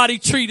somebody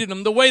treated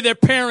them, the way their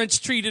parents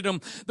treated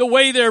them, the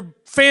way their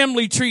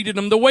family treated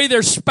them, the way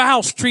their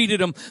spouse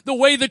treated them, the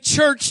way the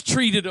church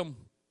treated them.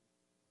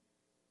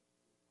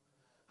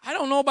 I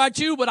don't know about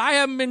you, but I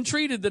haven't been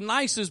treated the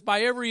nicest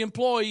by every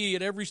employee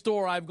at every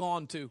store I've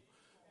gone to.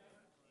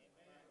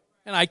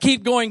 And I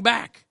keep going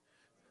back.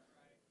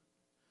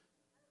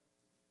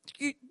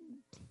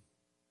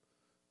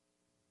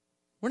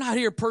 We're not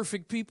here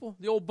perfect people.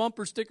 The old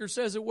bumper sticker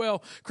says it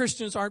well.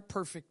 Christians aren't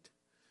perfect,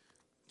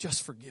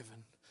 just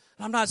forgiven.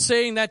 I'm not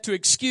saying that to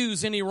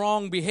excuse any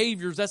wrong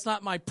behaviors. That's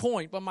not my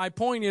point. But my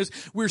point is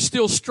we're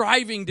still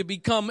striving to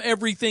become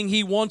everything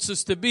he wants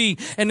us to be.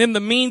 And in the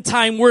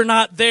meantime, we're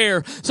not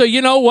there. So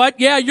you know what?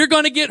 Yeah, you're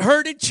going to get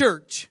hurt at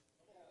church.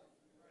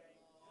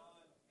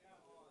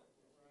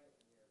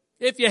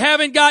 If you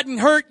haven't gotten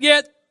hurt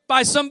yet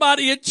by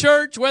somebody at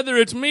church, whether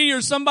it's me or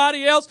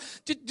somebody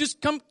else,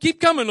 just keep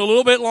coming a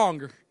little bit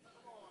longer.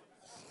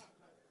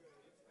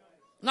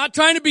 I'm not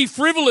trying to be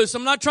frivolous.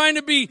 I'm not trying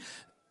to be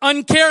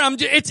uncaring.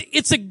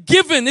 It's a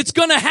given. It's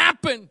going to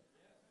happen.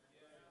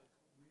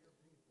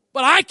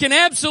 But I can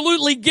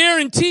absolutely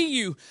guarantee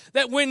you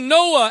that when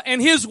Noah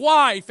and his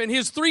wife and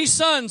his 3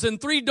 sons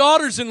and 3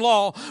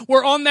 daughters-in-law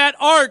were on that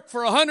ark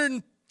for 100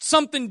 and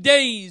something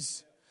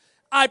days,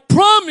 I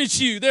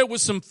promise you there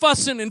was some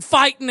fussing and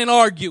fighting and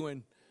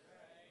arguing.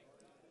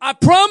 I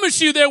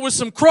promise you there was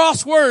some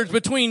cross words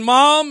between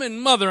mom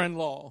and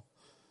mother-in-law.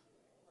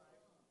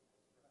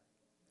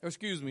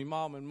 Excuse me,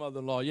 mom and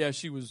mother-in-law. Yeah,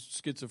 she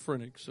was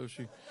schizophrenic, so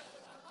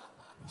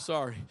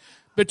sorry.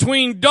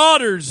 Between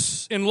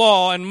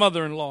daughters-in-law and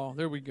mother-in-law.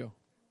 There we go.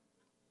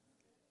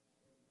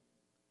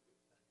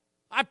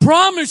 I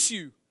promise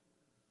you,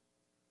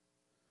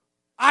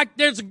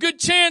 there's a good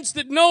chance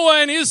that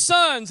Noah and his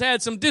sons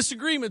had some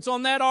disagreements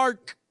on that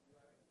ark.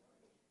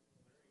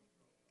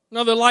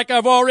 Another, like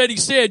I've already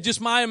said,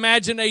 just my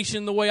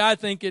imagination, the way I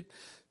think it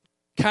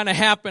kind of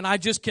happened. I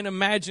just can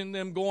imagine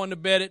them going to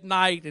bed at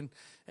night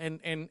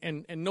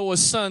and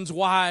Noah's sons'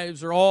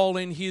 wives are all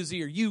in his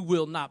ear. You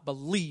will not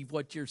believe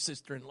what your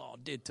sister-in-law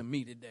did to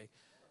me today.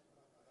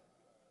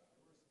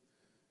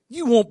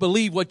 You won't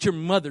believe what your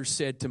mother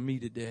said to me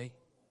today.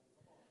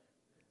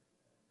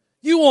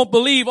 You won't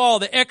believe all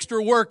the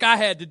extra work I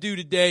had to do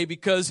today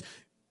because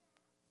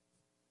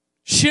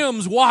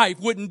Shem's wife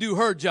wouldn't do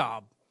her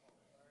job.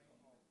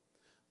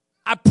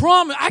 I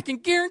promise, I can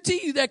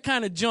guarantee you that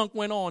kind of junk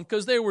went on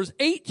because there was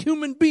 8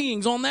 human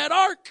beings on that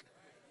ark.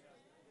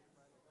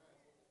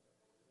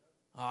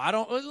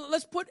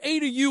 Let's put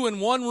 8 of you in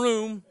one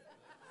room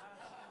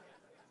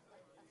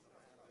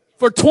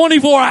for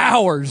 24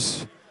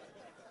 hours.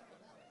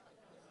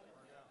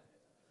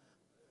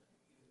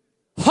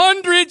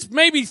 Hundreds,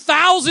 maybe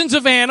thousands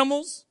of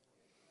animals.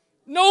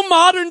 No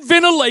modern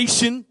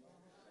ventilation.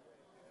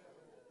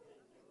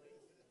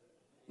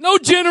 No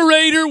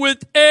generator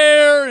with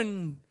air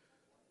and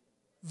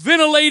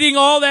ventilating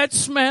all that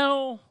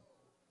smell.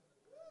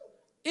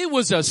 It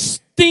was a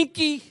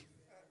stinky,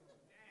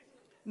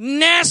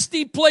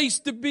 nasty place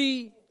to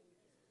be.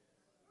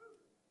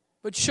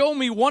 But show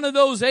me one of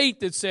those 8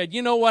 that said,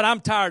 you know what,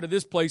 I'm tired of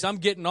this place. I'm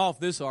getting off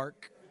this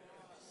ark.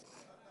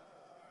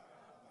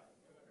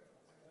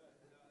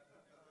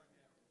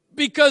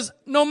 Because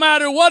no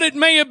matter what it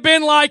may have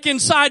been like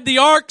inside the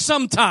ark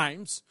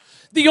sometimes,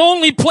 the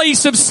only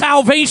place of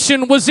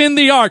salvation was in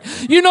the ark.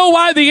 You know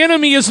why the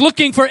enemy is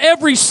looking for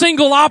every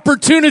single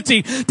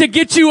opportunity to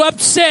get you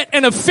upset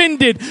and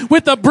offended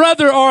with a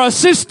brother or a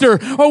sister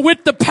or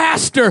with the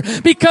pastor?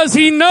 Because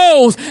he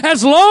knows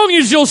as long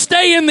as you'll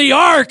stay in the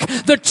ark,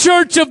 the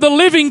church of the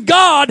living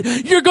God,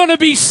 you're going to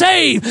be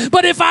saved.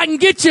 But if I can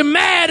get you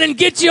mad and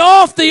get you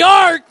off the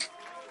ark,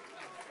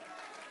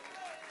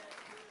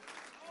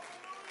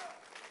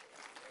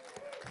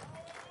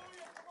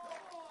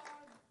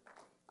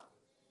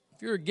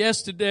 if you're a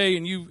guest today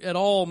and you at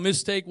all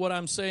mistake what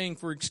I'm saying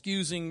for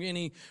excusing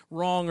any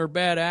wrong or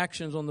bad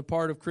actions on the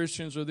part of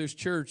Christians or this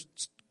church,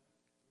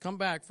 come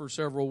back for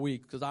several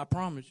weeks, because I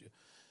promise you,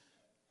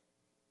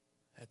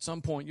 at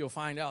some point you'll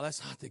find out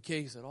that's not the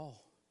case at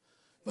all.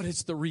 But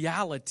it's the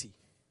reality.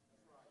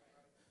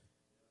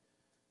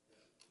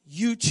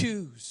 You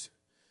choose.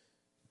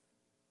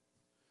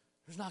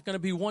 There's not going to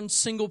be one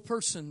single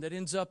person that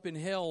ends up in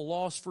hell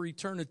lost for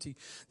eternity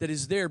that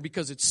is there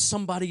because it's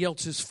somebody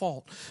else's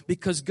fault.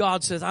 Because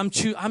God says,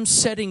 I'm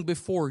setting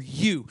before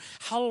you.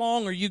 How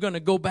long are you going to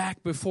go back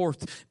and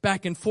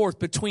forth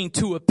between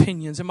 2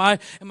 opinions? Am I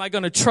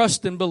going to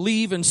trust and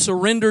believe and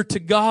surrender to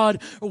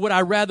God, or would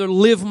I rather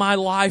live my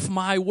life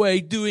my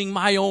way, doing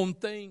my own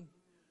thing?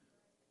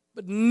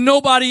 But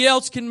nobody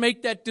else can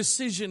make that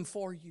decision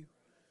for you.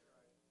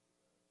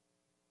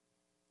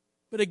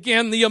 But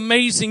again, the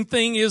amazing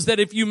thing is that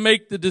if you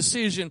make the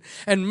decision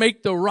and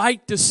make the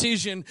right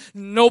decision,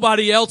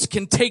 nobody else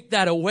can take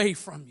that away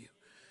from you.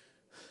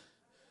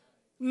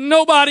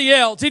 Nobody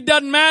else. It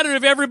doesn't matter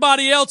if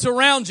everybody else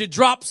around you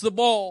drops the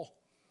ball.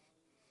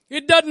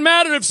 It doesn't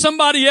matter if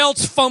somebody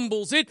else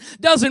fumbles. It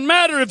doesn't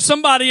matter if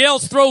somebody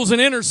else throws an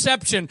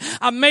interception.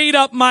 I made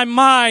up my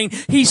mind.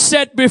 He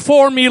set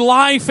before me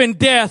life and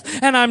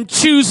death, and I'm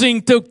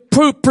choosing to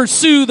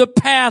pursue the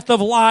path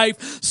of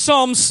life.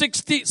 Psalm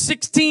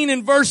 16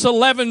 and verse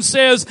 11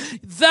 says,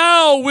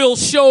 Thou wilt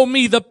show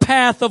me the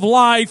path of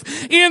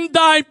life. In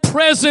thy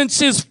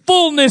presence is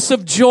fullness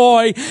of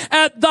joy.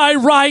 At thy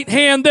right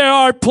hand there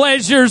are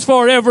pleasures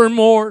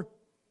forevermore.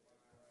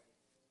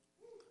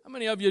 How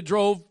many of you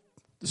drove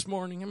this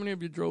morning? How many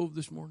of you drove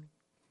this morning?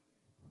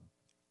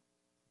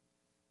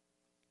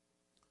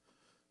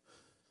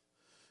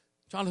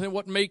 Jonathan,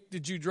 what make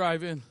did you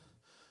drive in?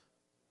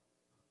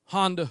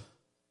 Honda.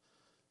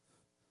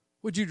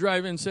 What'd you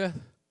drive in, Seth?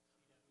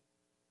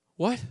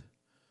 What?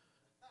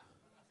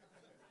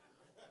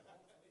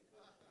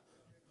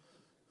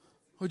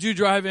 What'd you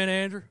drive in,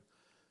 Andrew?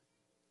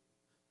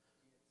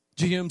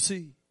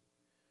 GMC.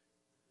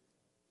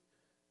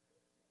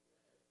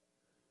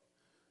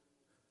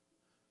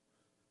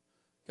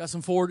 Got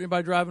some Ford?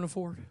 Anybody driving a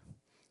Ford?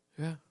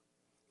 Yeah.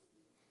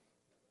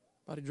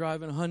 Anybody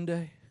driving a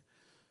Hyundai?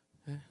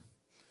 Yeah.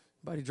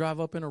 Anybody drive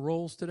up in a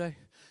Rolls today?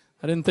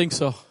 I didn't think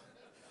so.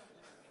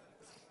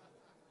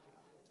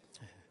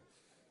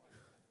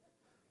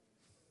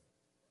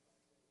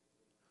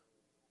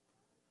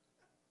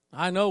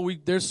 I know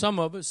there's some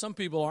of us, some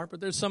people aren't, but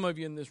there's some of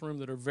you in this room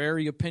that are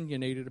very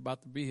opinionated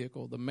about the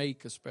vehicle, the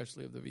make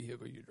especially of the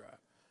vehicle you drive.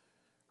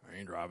 I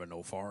ain't driving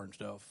no foreign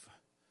stuff.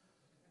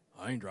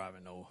 I ain't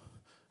driving no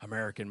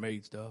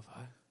American-made stuff.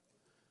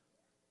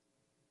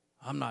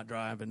 I'm not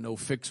driving no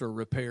fix or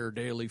repair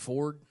daily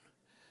Ford.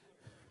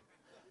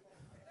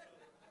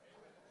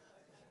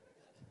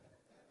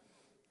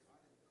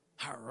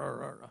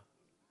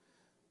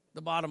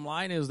 The bottom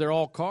line is they're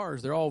all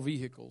cars. They're all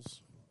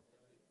vehicles.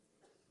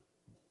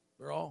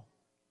 They're all.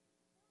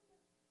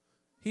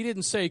 He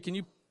didn't say, can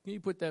you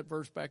put that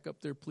verse back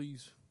up there,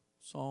 please?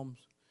 Psalms.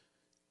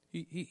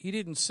 He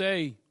didn't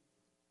say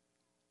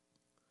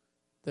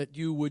that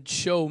you would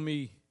show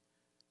me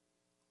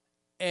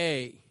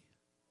a.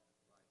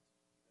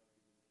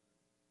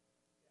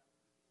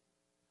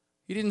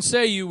 He didn't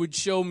say you would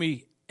show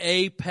me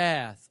a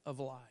path of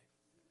life.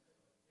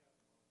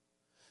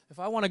 If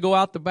I want to go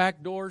out the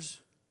back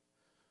doors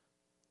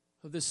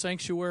of this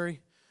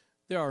sanctuary,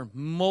 there are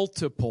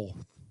multiple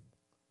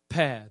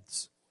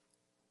paths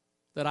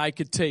that I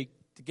could take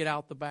to get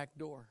out the back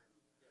door.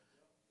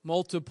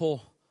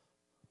 Multiple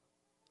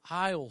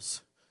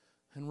aisles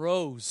and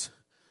rows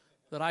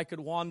that I could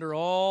wander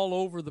all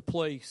over the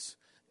place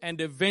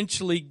and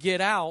eventually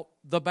get out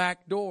the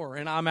back door.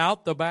 And I'm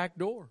out the back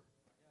door.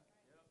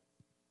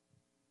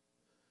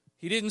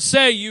 He didn't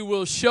say you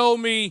will show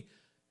me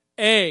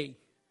a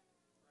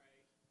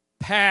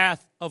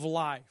path of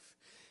life.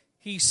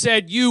 He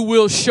said you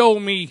will show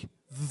me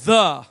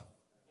the.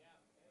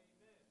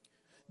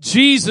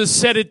 Jesus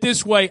said it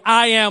this way,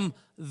 I am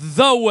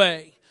the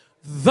way,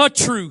 the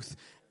truth,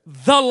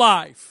 the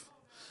life.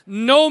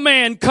 No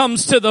man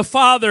comes to the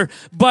Father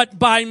but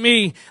by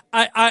me.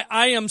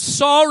 I am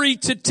sorry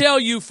to tell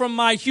you from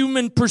my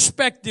human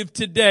perspective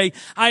today,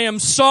 I am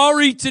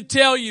sorry to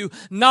tell you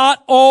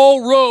not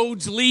all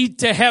roads lead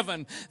to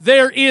heaven.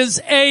 There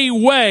is a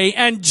way,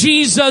 and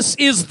Jesus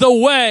is the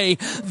way,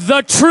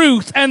 the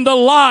truth, and the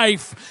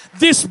life.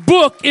 This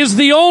book is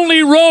the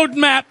only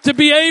roadmap to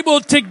be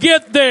able to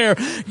get there.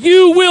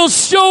 You will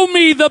show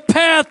me the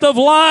path of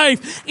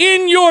life.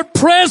 In your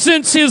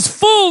presence is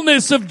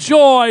fullness of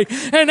joy,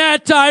 and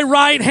at thy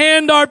right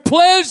hand are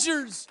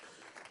pleasures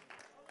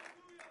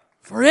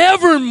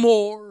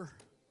forevermore.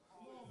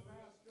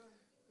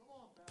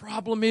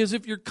 Problem is,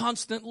 if you're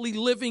constantly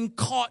living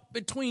caught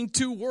between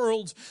two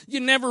worlds,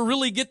 you never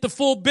really get the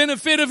full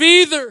benefit of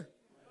either.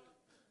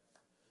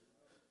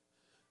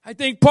 I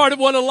think part of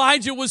what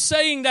Elijah was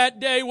saying that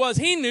day was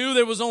he knew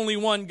there was only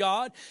one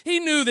God. He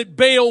knew that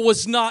Baal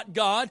was not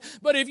God.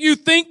 But if you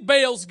think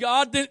Baal's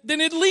God,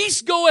 then at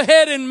least go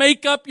ahead and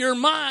make up your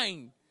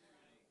mind.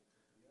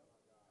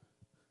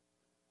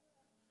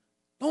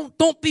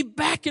 Don't be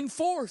back and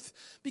forth,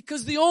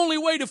 because the only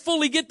way to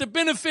fully get the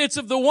benefits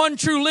of the one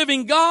true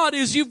living God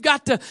is you've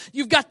got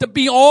to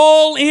be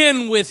all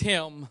in with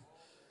Him.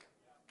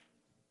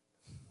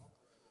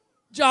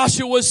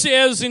 Joshua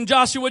says in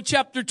Joshua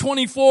chapter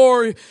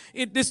 24,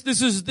 this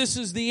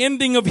is the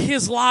ending of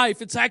his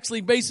life. It's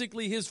actually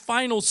basically his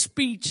final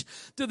speech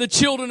to the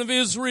children of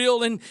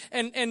Israel.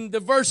 And the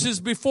verses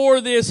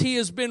before this, he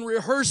has been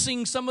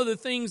rehearsing some of the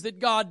things that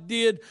God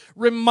did,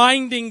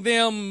 reminding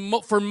them,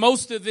 for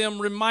most of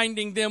them,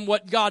 reminding them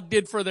what God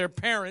did for their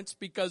parents,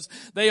 because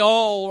they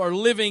all are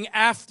living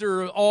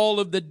after all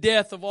of the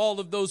death of all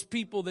of those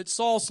people that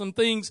saw some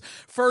things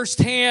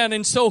firsthand.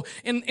 And so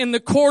in the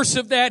course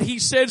of that, he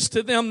says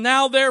to them,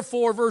 now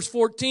therefore, verse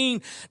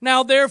 14,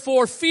 now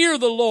therefore fear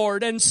the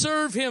Lord and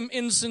serve Him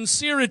in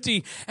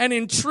sincerity and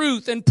in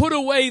truth, and put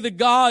away the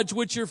gods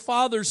which your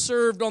fathers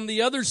served on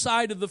the other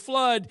side of the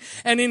flood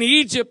and in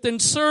Egypt,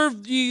 and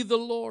serve ye the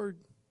Lord.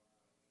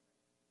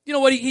 You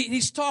know what?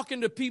 He's talking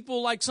to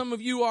people like some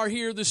of you are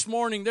here this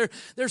morning.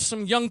 There's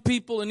some young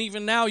people and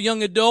even now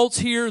young adults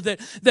here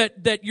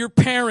that your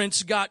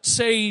parents got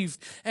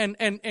saved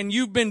and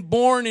you've been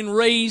born and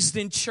raised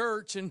in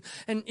church and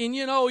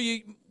you know,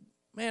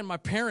 man, my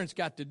parents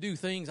got to do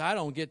things I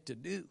don't get to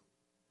do.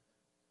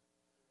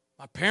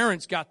 My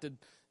parents got to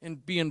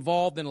be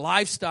involved in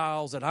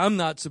lifestyles that I'm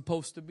not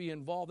supposed to be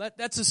involved.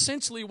 That's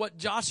essentially what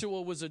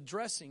Joshua was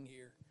addressing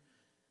here.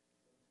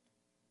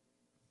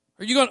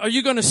 Are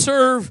you going to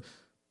serve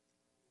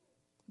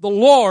the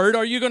Lord?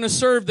 Are you going to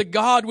serve the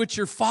God which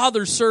your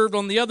father served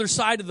on the other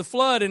side of the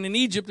flood and in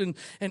Egypt? And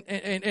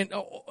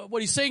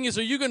what he's saying is,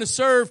 are you going to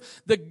serve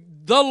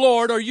the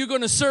Lord? Are you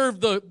going to serve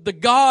the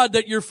God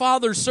that your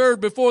father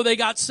served before they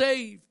got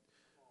saved?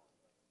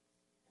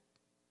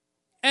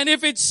 And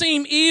if it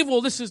seem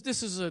evil, this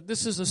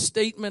is a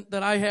statement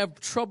that I have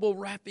trouble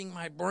wrapping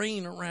my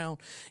brain around.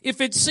 If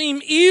it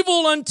seem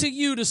evil unto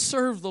you to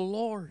serve the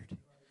Lord,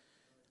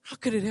 how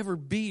could it ever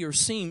be or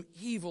seem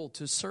evil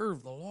to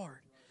serve the Lord?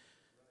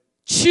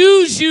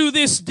 Choose you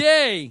this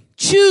day.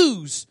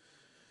 Choose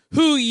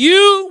who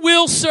you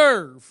will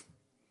serve.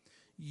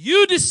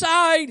 You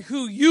decide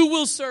who you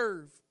will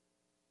serve.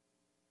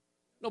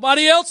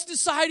 Nobody else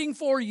deciding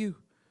for you.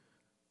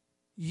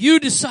 You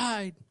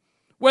decide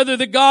whether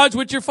the gods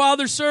which your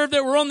fathers served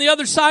that were on the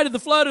other side of the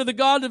flood are the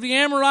God of the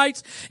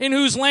Amorites in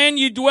whose land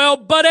you dwell.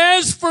 But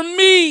as for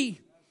me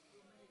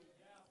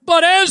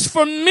But as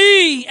for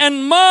me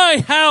and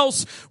my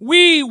house,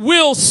 we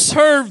will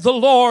serve the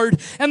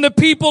Lord. And the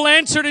people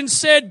answered and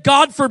said,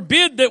 God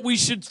forbid that we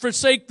should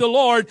forsake the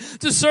Lord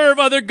to serve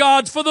other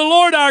gods. For the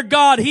Lord our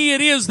God, He it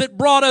is that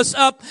brought us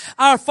up,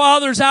 our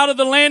fathers, out of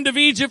the land of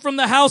Egypt from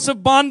the house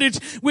of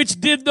bondage,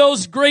 which did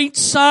those great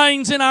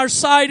signs in our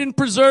sight and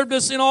preserved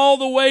us in all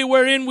the way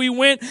wherein we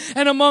went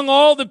and among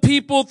all the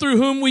people through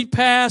whom we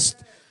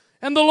passed.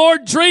 And the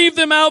Lord drave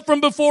them out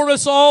from before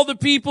us, all the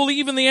people,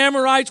 even the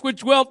Amorites which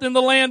dwelt in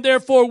the land.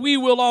 Therefore we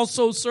will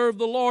also serve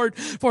the Lord,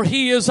 for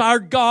He is our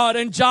God.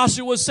 And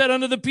Joshua said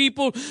unto the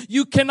people,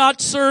 you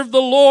cannot serve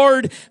the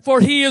Lord, for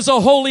He is a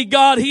holy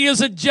God. He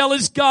is a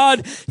jealous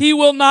God. He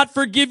will not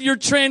forgive your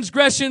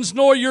transgressions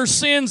nor your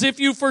sins. If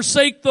you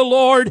forsake the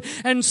Lord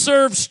and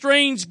serve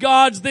strange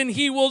gods, then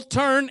He will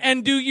turn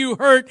and do you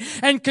hurt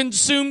and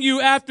consume you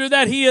after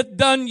that He hath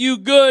done you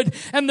good.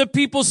 And the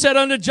people said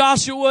unto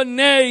Joshua,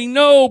 nay,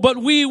 no, but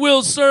we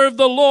will serve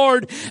the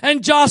Lord.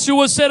 And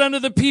Joshua said unto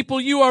the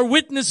people, you are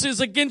witnesses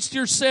against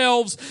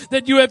yourselves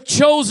that you have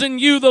chosen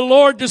you, the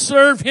Lord, to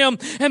serve Him.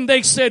 And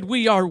they said,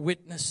 we are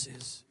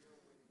witnesses.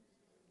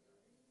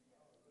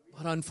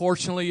 But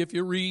unfortunately, if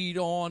you read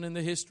on in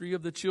the history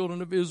of the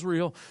children of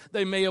Israel,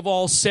 they may have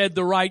all said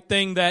the right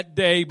thing that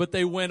day, but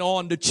they went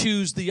on to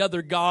choose the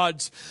other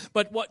gods.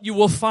 But what you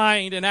will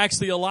find, and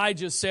actually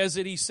Elijah says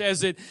it, he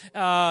says it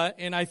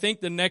in I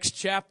think the next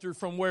chapter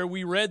from where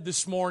we read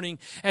this morning,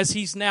 as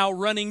he's now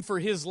running for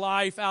his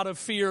life out of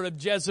fear of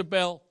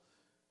Jezebel.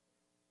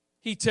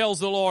 He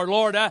tells the Lord,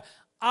 Lord, I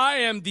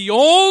am the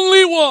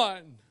only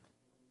one.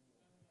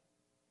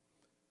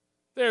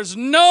 There's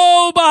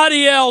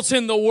nobody else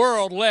in the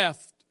world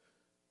left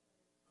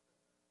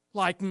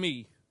like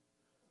me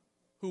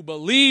who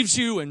believes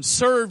you and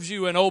serves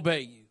you and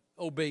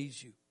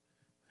obeys you.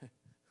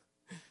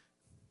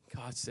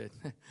 God said,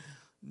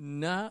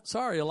 nah,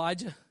 sorry,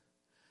 Elijah.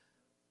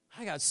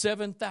 I got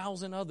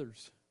 7,000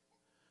 others.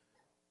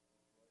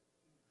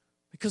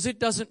 Because it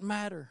doesn't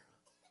matter.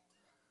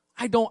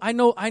 I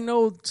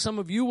know some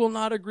of you will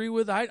not agree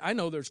with it. I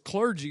know there's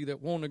clergy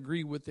that won't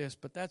agree with this,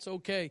 but that's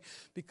okay,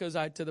 because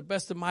to the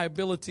best of my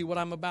ability, what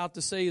I'm about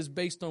to say is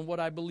based on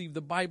what I believe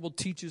the Bible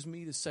teaches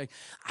me to say.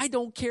 I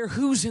don't care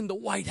who's in the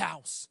White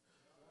House.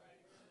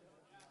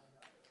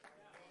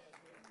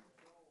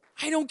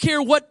 I don't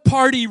care what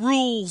party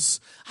rules.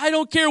 I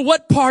don't care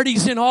what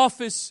party's in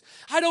office.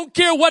 I don't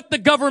care what the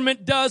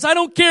government does. I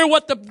don't care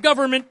what the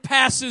government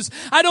passes.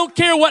 I don't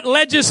care what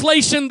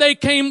legislation they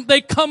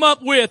come up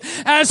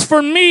with. As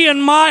for me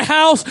and my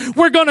house,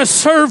 we're going to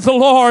serve the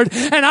Lord.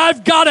 And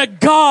I've got a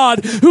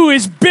God who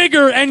is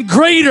bigger and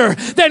greater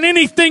than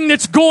anything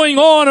that's going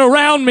on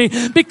around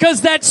me.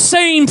 Because that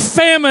same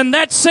famine,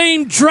 that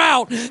same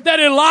drought that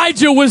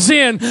Elijah was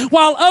in,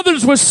 while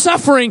others were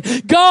suffering,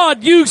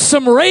 God used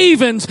some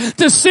ravens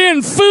to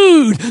send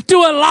food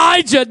to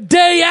Elijah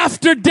day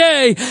after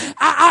day.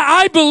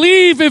 I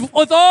believe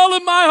with all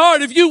of my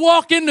heart, if you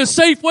walk into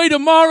Safeway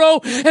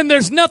tomorrow and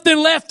there's nothing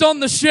left on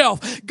the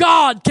shelf,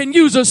 God can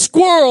use a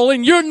squirrel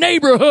in your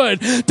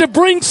neighborhood to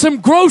bring some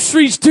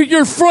groceries to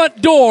your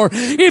front door.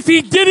 If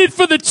He did it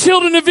for the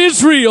children of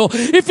Israel,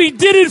 if He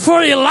did it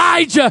for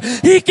Elijah,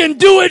 He can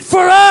do it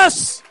for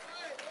us.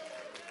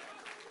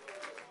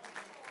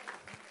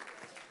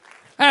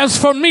 As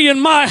for me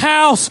and my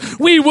house,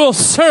 we will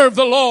serve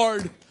the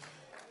Lord.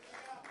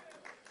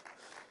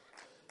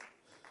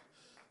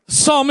 The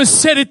psalmist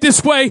said it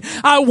this way,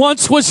 I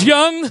once was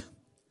young,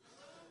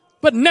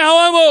 but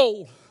now I'm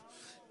old.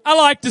 I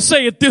like to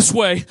say it this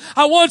way,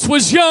 I once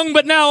was young,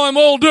 but now I'm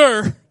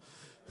older.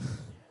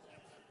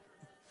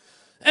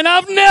 And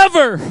I've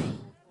never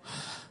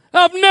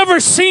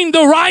seen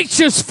the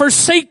righteous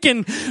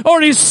forsaken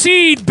or his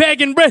seed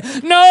begging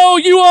bread. No,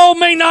 you all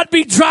may not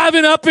be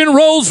driving up in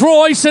Rolls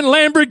Royce and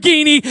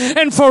Lamborghini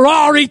and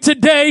Ferrari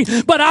today,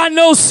 but I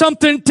know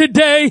something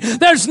today.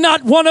 There's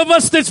not one of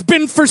us that's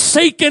been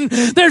forsaken.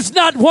 There's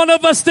not one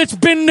of us that's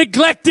been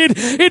neglected.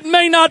 It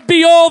may not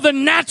be all the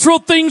natural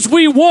things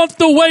we want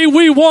the way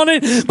we want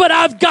it, but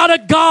I've got a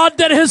God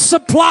that has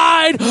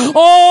supplied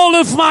all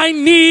of my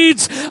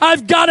needs.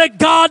 I've got a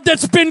God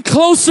that's been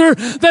closer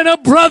than a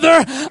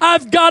brother.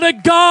 I've got a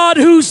God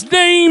whose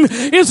name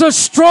is a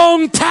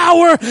strong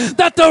tower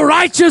that the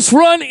righteous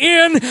run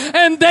in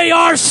and they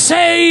are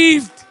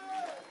saved.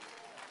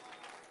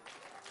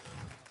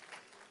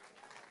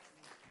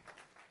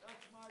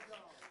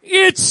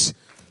 It's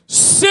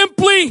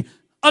simply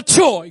a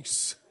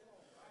choice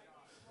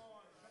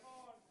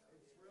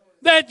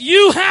that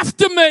you have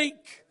to make.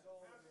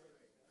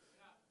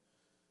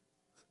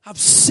 I've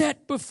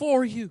set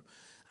before you.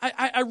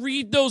 I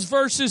read those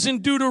verses in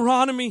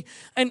Deuteronomy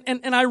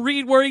and I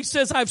read where He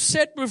says, I've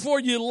set before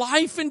you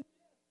life and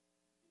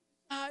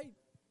death.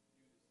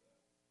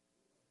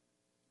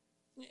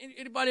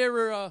 Anybody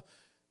ever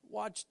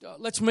watched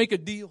Let's Make a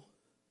Deal?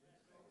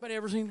 Anybody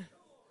ever seen that?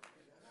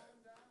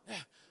 Yeah.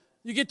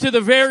 You get to the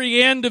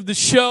very end of the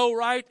show,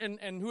 right?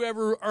 And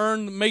whoever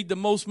made the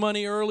most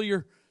money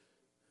earlier,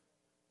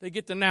 they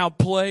get to now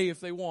play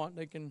if they want.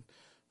 They can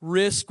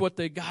risk what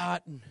they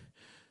got and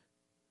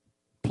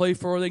play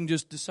for, or they can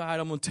just decide,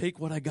 I'm going to take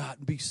what I got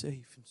and be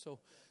safe. And so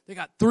they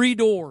got 3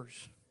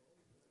 doors.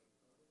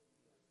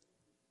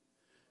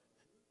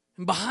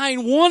 And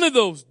behind one of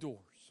those doors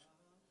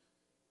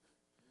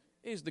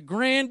is the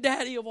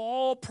granddaddy of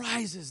all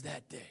prizes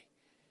that day.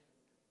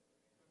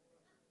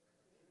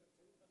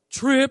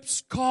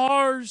 Trips,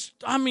 cars,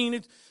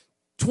 it's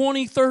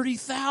 $20,000,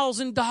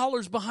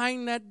 $30,000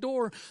 behind that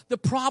door. The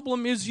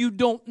problem is you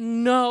don't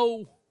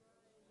know.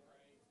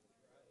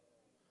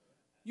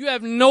 You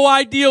have no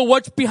idea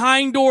what's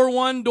behind door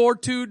 1, door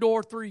 2,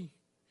 door 3.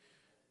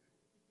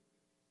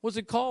 What's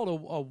it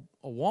called?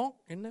 A wonk,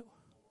 isn't it?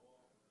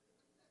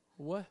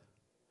 What?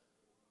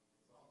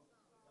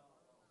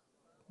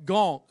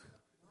 Gonk.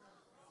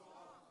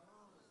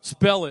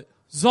 Spell it.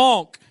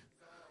 Zonk.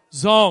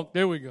 Zonk.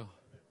 There we go.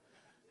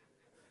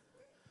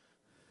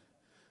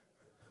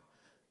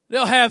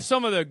 They'll have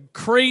some of the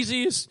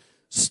craziest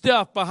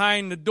stuff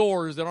behind the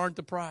doors that aren't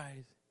the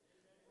prize.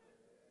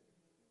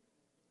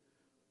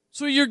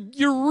 So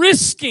you're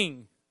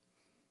risking.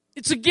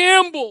 It's a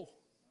gamble.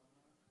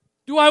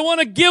 Do I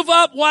want to give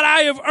up what I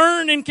have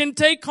earned and can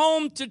take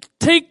home to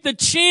take the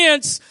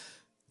chance?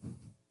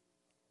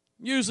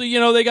 Usually,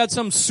 they got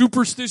some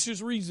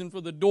superstitious reason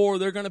for the door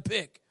they're going to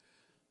pick.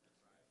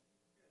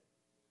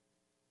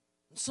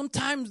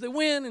 Sometimes they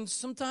win and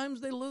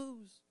sometimes they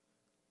lose.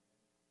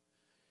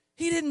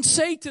 He didn't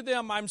say to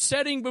them, I'm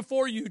setting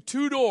before you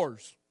 2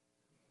 doors.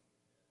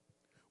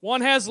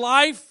 One has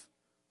life,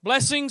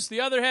 blessings.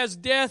 The other has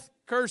death,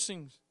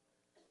 cursings.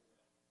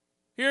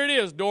 Here it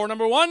is, door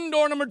number 1,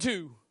 door number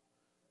 2.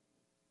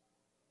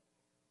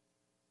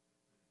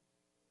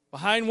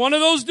 Behind one of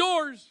those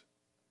doors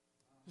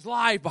is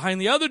life. Behind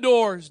the other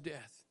door is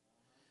death.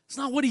 It's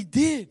not what he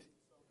did.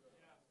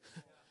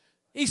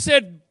 He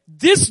said,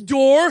 this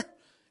door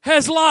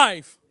has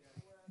life.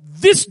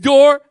 This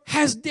door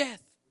has death.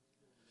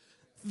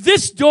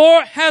 This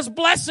door has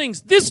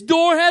blessings. This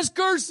door has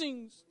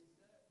cursings.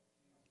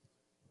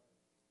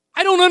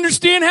 I don't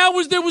understand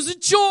how there was a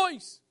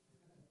choice.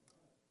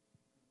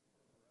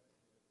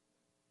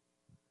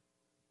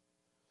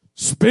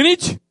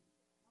 Spinach?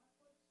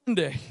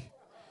 Sunday.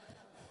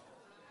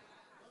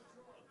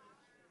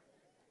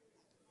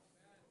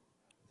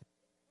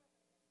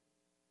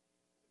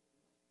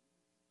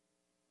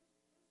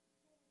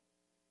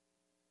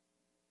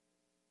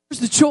 Where's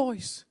the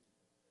choice?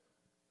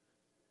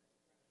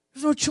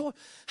 There's no choice.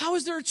 How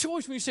is there a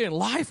choice when you're saying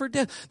life or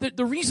death?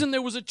 The reason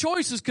there was a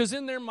choice is because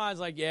in their minds,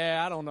 like,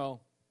 I don't know.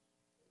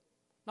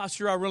 Not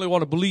sure I really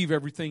want to believe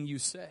everything you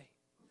say.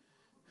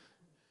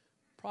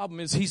 Problem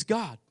is, he's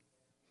God.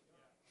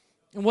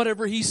 And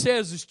whatever he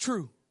says is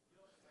true.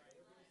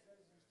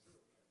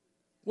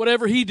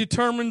 Whatever he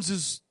determines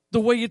is the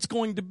way it's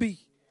going to be.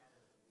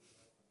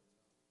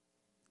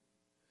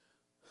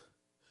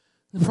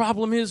 The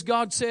problem is,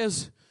 God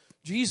says,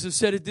 Jesus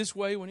said it this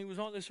way when he was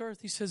on this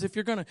earth. He says, if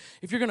you're gonna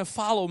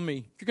follow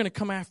me, if you're gonna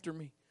come after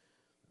me,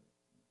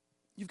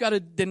 you've got to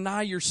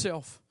deny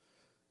yourself,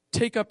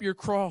 take up your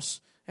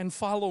cross, and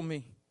follow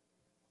me.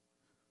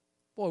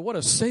 Boy, what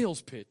a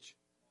sales pitch.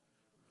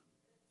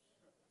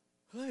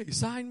 Hey,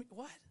 sign me.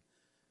 What?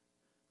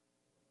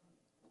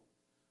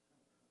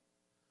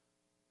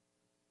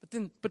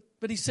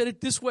 But he said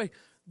it this way.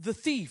 The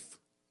thief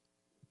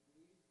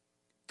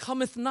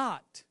cometh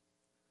not,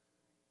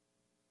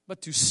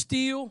 but to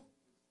steal,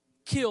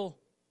 kill,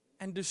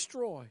 and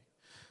destroy.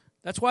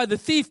 That's why the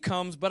thief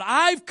comes, but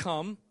I've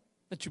come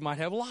that you might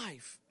have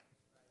life.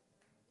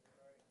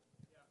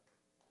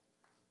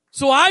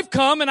 So I've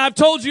come and I've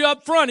told you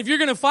up front, if you're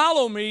going to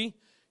follow me,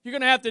 you're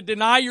going to have to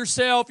deny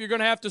yourself. You're going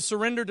to have to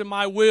surrender to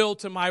my will,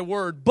 to my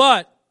word.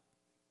 But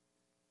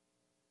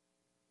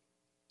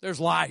there's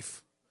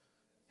life,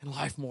 and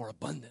life more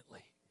abundantly.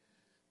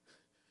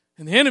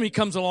 And the enemy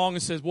comes along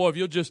and says, boy,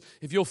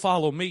 if you'll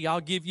follow me,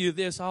 I'll give you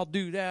this, I'll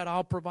do that,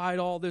 I'll provide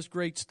all this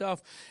great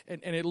stuff. And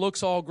it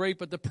looks all great,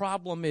 but the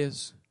problem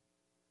is,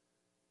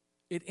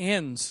 it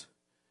ends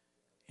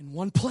in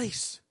one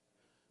place.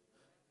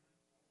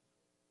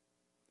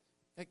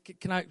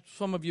 Can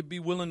some of you be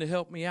willing to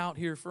help me out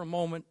here for a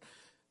moment?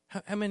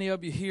 How many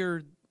of you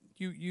here,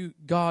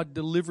 God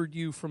delivered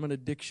you from an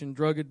addiction,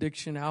 drug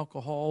addiction,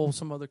 alcohol,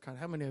 some other kind?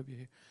 How many of you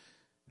here?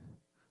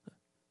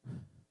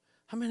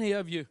 How many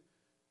of you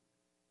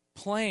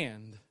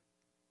planned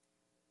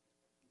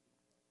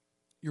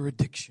your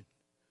addiction?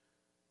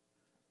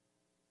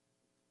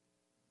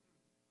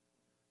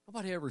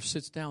 Nobody ever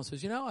sits down and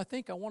says, I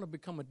think I want to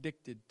become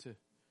addicted to.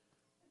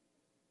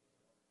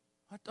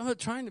 I'm not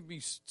trying to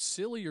be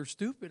silly or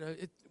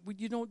stupid.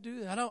 You don't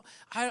do that.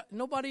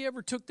 Nobody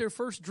ever took their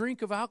first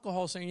drink of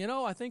alcohol saying,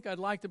 I think I'd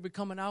like to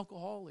become an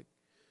alcoholic.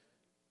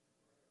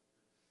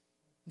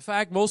 In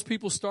fact, most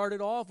people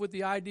started off with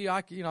the idea,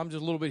 I'm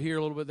just a little bit here,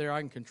 a little bit there, I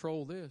can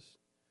control this.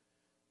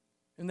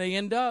 And they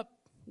end up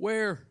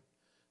where?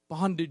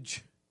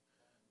 Bondage.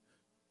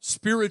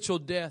 Spiritual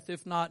death,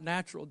 if not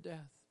natural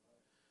death.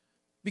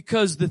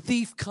 Because the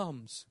thief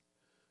comes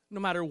No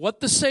matter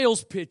what the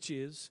sales pitch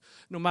is,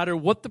 no matter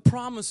what the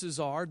promises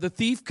are, the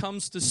thief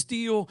comes to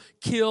steal,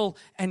 kill,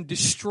 and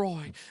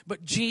destroy.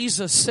 But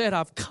Jesus said,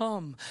 I've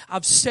come.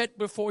 I've set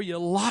before you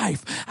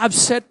life. I've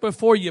set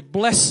before you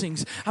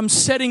blessings. I'm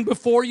setting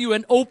before you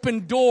an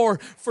open door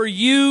for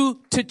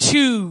you to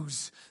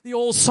choose. The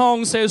old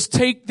song says,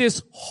 take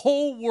this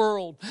whole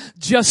world,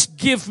 just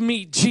give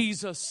me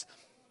Jesus.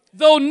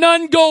 Though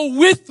none go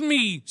with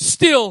me,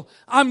 still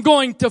I'm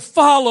going to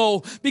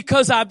follow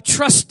because I'm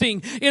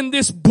trusting in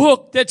this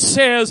book that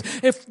says,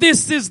 if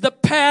this is the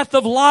path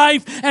of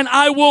life and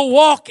I will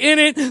walk in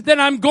it, then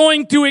I'm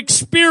going to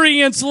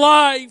experience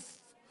life.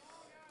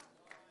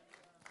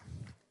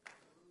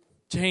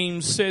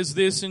 James says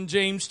this in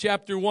James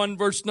chapter 1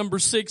 verse number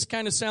 6.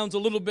 Kind of sounds a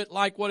little bit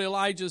like what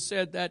Elijah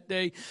said that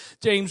day.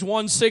 James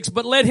 1:6.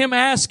 But let him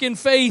ask in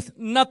faith,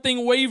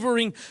 nothing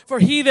wavering. For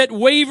he that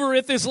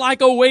wavereth is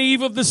like a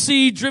wave of the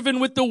sea, driven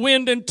with the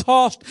wind and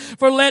tossed.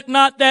 For let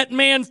not that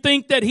man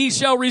think that he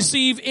shall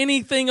receive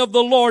anything of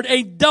the Lord.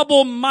 A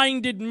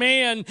double-minded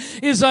man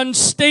is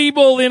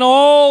unstable in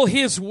all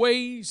his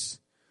ways.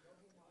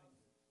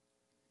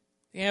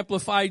 The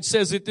Amplified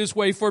says it this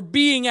way, for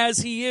being as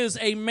he is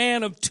a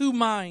man of two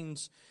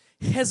minds,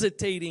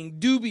 hesitating,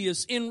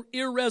 dubious,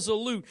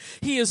 irresolute,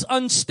 he is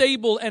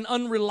unstable and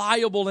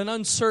unreliable and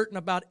uncertain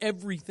about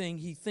everything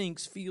he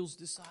thinks, feels,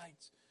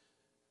 decides.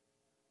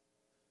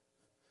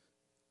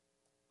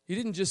 He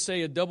didn't just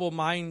say a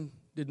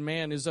double-minded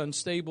man is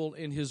unstable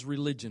in his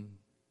religion.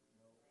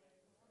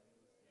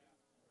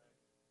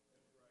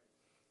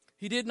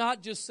 He did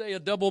not just say a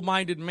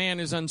double-minded man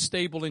is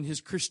unstable in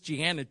his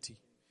Christianity.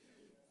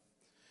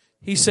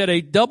 He said a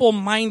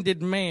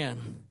double-minded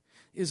man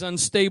is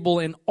unstable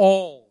in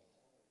all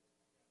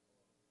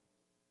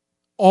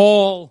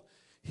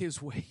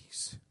his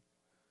ways.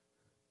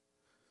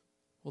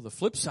 Well, the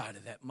flip side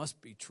of that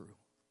must be true.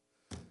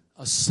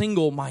 A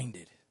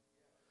single-minded,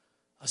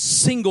 a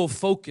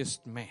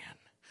single-focused man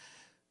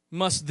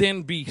must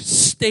then be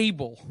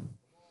stable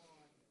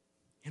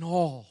in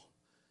all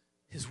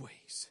his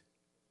ways.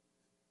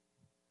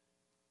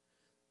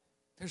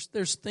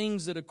 There's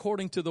things that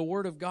according to the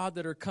Word of God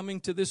that are coming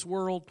to this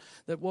world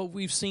that what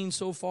we've seen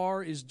so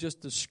far is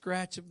just a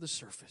scratch of the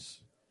surface.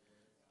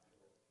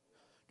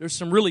 There's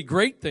some really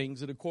great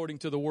things that according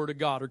to the Word of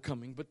God are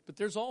coming, but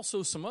there's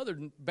also some other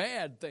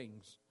bad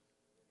things.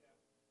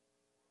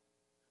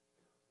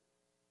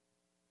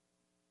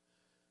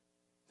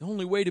 The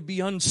only way to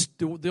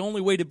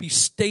be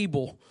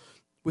stable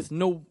with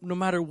no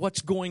matter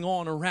what's going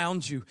on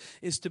around you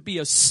is to be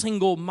a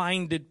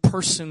single-minded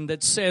person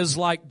that says,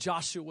 like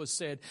Joshua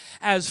said,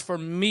 as for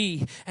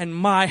me and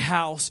my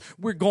house,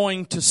 we're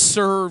going to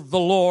serve the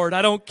Lord.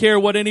 I don't care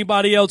what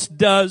anybody else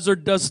does or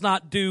does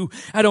not do.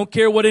 I don't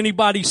care what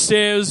anybody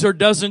says or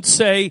doesn't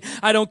say.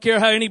 I don't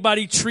care how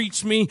anybody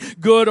treats me,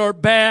 good or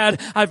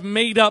bad. I've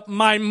made up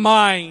my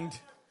mind.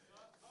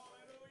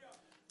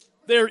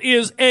 There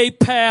is a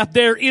path,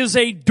 there is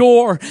a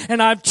door,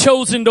 and I've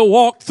chosen to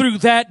walk through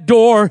that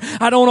door.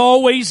 I don't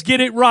always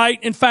get it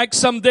right. In fact,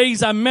 some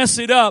days I mess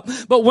it up.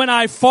 But when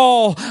I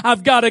fall,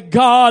 I've got a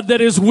God that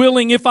is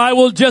willing. If I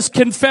will just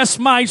confess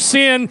my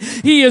sin,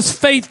 He is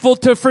faithful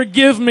to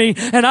forgive me,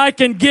 and I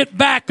can get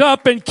back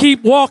up and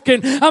keep walking.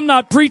 I'm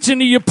not preaching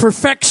to you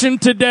perfection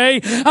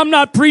today. I'm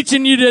not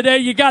preaching to you today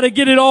you got to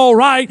get it all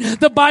right.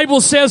 The Bible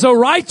says a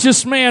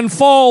righteous man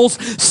falls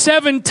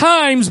 7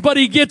 times, but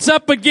he gets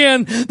up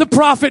again.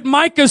 The prophet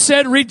Micah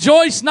said,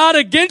 rejoice not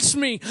against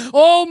me,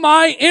 O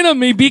my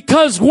enemy,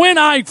 because when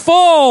I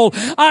fall,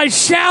 I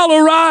shall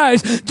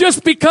arise.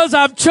 Just because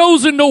I've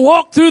chosen to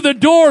walk through the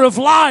door of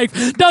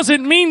life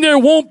doesn't mean there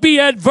won't be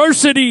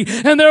adversity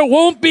and there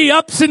won't be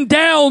ups and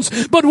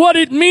downs. But what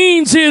it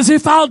means is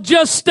if I'll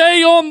just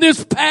stay on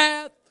this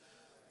path.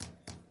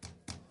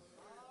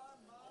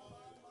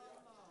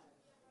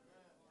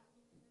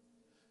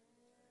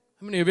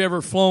 How many of you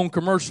ever flown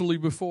commercially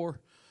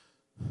before?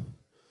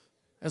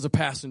 As a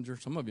passenger,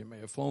 some of you may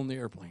have flown the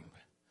airplane.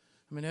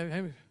 I mean,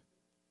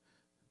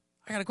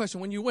 I got a question.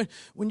 When you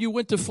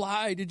went to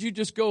fly, did you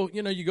just go?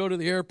 You go to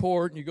the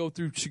airport and you go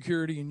through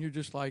security, and you're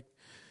just like,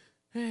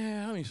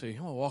 yeah, let me see. I'm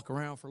gonna walk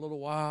around for a little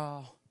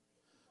while.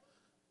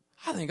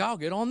 I think I'll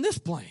get on this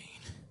plane.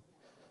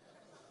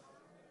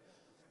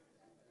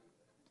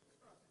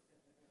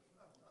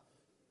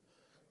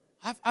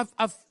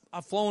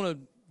 I've flown a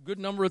good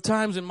number of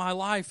times in my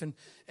life, and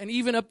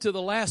even up to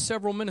the last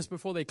several minutes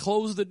before they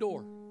close the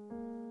door.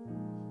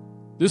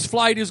 This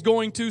flight is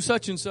going to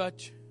such and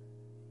such.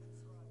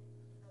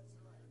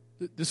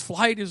 This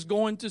flight is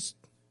going to... It's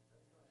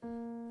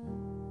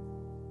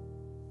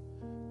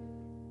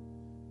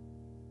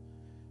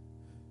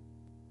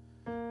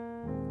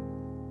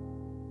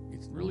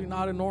really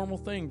not a normal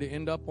thing to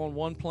end up on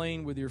one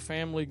plane with your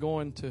family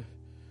going to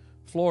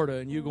Florida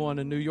and you going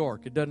to New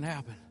York. It doesn't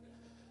happen.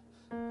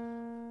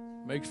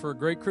 Makes for a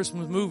great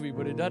Christmas movie,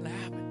 but it doesn't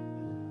happen.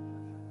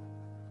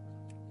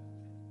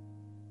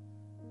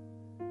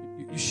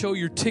 You show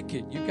your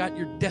ticket. You got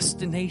your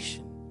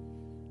destination.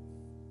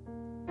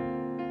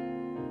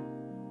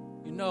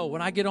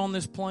 When I get on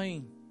this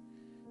plane,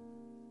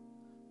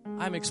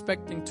 I'm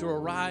expecting to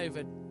arrive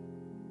at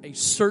a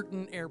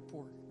certain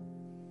airport.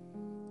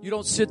 You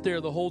don't sit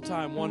there the whole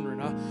time wondering,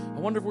 I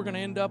wonder if we're going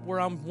to end up where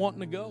I'm wanting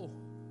to go.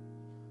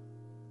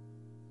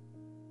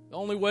 The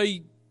only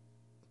way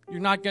you're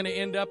not going to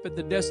end up at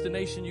the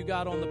destination you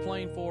got on the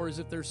plane for is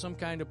if there's some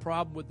kind of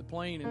problem with the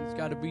plane and it's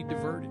got to be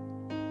diverted.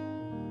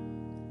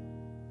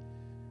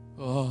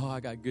 Oh, I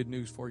got good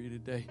news for you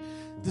today.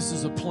 This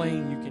is a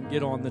plane you can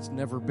get on that's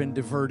never been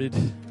diverted.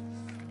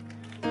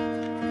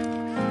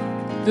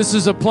 This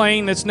is a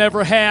plane that's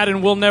never had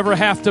and will never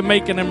have to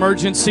make an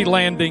emergency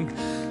landing.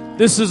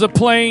 This is a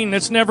plane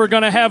that's never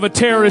going to have a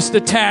terrorist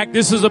attack.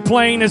 This is a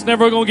plane that's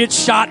never going to get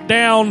shot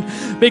down,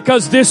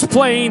 because this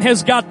plane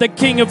has got the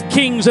King of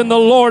Kings and the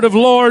Lord of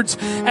Lords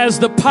as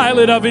the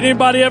pilot of it.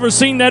 Anybody ever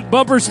seen that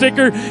bumper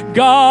sticker?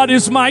 God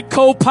is my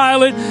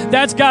co-pilot.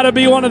 That's got to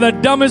be one of the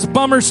dumbest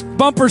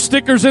bumper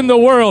stickers in the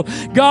world.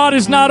 God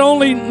is not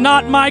only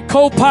not my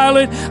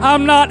co-pilot,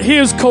 I'm not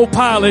his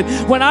co-pilot.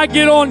 When I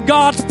get on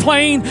God's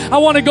plane, I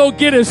want to go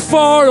get as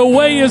far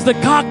away as the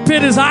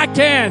cockpit as I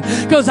can,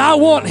 because I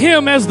want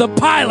him as the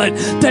pilot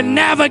to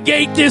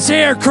navigate this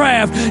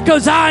aircraft,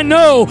 because I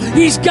know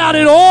he's got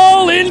it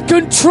all in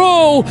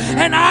control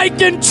and I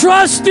can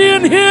trust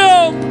in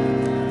him.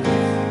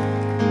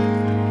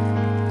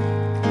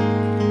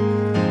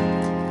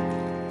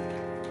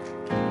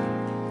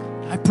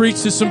 I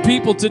preach to some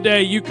people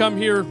today. You come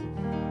here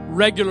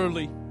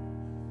regularly.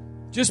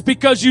 Just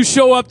because you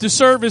show up to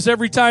service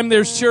every time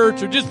there's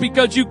church, or just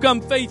because you come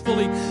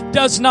faithfully,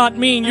 does not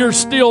mean you're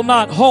still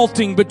not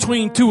halting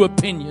between two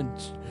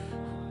opinions.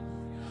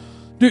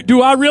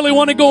 Do I really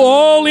want to go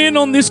all in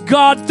on this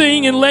God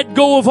thing and let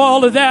go of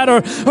all of that?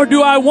 Or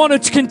do I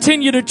want to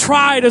continue to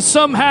try to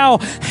somehow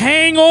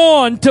hang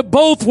on to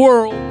both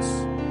worlds?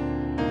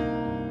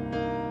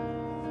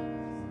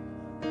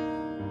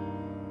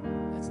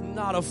 It's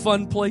not a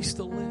fun place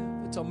to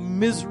live. It's a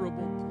miserable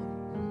place.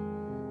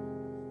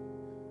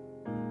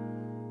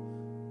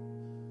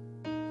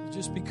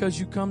 Just because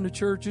you come to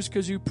church, just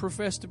because you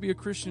profess to be a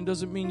Christian,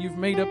 doesn't mean you've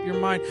made up your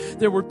mind.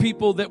 There were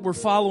people that were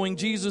following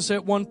Jesus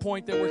at one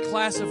point that were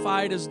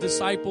classified as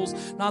disciples,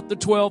 not the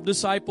 12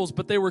 disciples,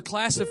 but they were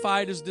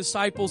classified as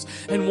disciples.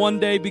 And one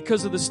day,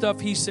 because of the stuff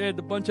he said,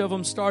 a bunch of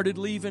them started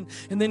leaving.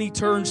 And then he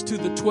turns to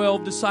the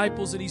 12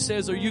 disciples and he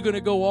says, "Are you going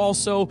to go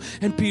also?"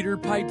 And Peter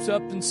pipes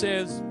up and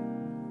says,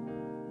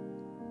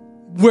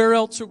 "Where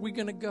else are we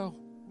going to go?"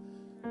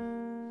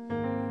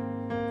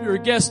 You're a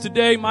guest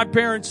today. My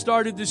parents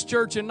started this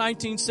church in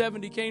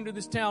 1970, came to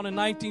this town in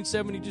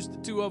 1970. Just the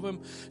two of them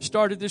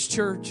started this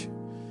church.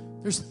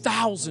 There's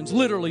thousands,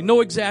 literally,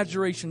 no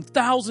exaggeration,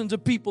 thousands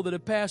of people that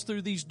have passed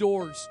through these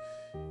doors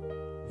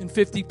in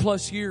 50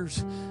 plus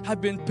years.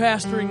 I've been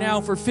pastoring now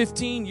for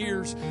 15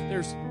 years.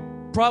 There's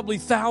probably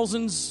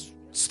thousands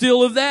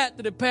still of that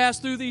have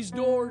passed through these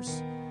doors.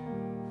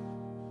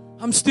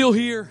 I'm still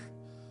here.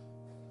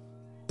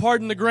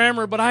 Pardon the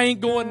grammar, but I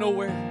ain't going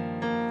nowhere.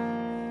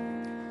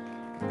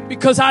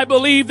 Because I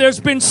believe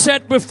there's been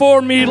set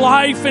before me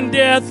life and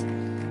death.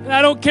 And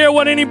I don't care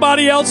what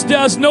anybody else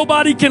does.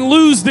 Nobody can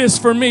lose this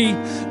for me.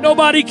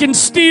 Nobody can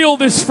steal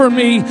this for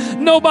me.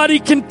 Nobody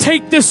can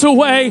take this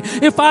away.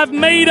 If I've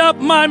made up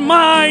my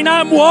mind,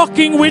 I'm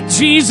walking with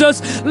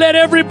Jesus. Let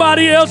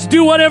everybody else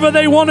do whatever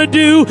they want to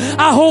do.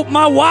 I hope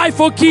my wife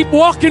will keep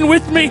walking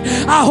with me.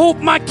 I hope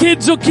my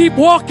kids will keep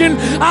walking.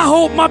 I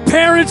hope my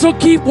parents will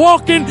keep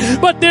walking.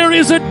 But there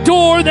is a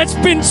door that's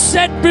been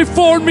set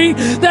before me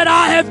that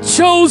I have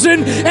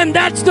chosen, and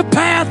that's the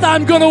path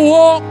I'm going to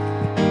walk.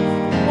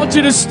 I want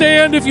you to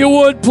stand if you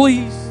would,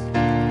 please.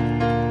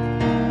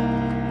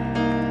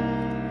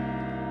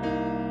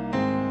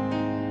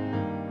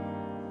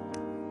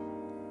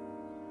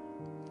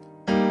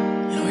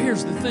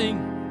 Here's the thing.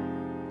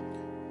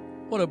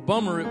 What a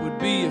bummer it would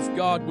be if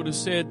God would have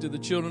said to the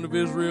children of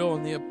Israel,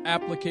 and the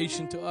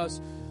application to us,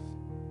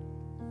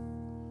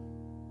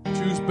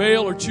 choose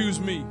Baal or choose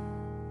me.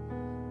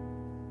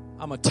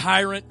 I'm a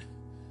tyrant.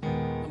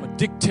 I'm a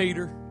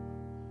dictator.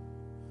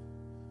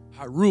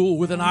 I rule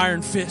with an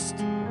iron fist.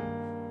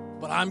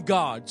 But I'm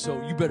God,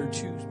 so you better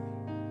choose me.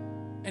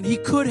 And he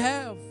could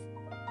have.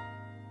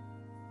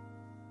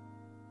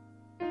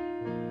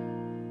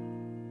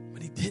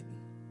 But he didn't.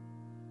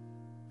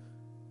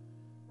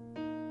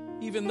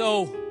 Even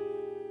though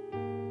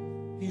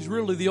he's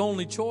really the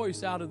only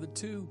choice out of the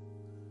two.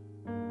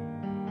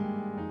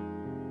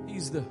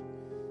 He's the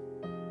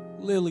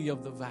lily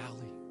of the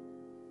valley.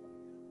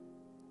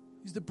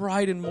 He's the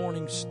bright and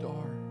morning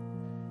star.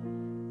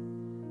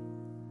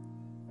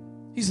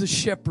 He's the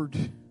shepherd.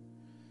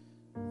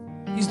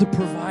 He's the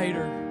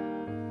provider.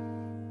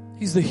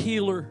 He's the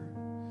healer.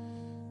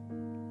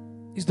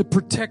 He's the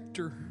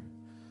protector.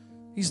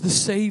 He's the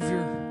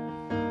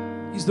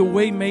savior. He's the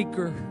way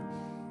maker.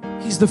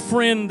 He's the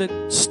friend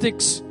that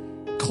sticks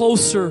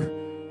closer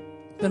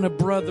than a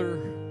brother.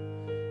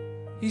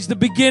 He's the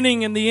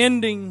beginning and the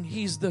ending.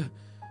 He's the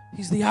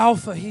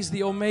Alpha. He's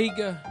the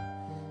Omega.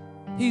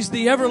 He's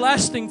the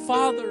everlasting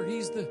Father.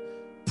 He's the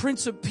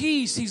Prince of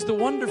Peace. He's the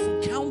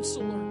wonderful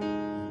Counselor.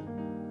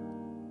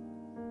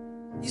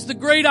 He's the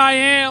great I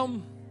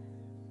am.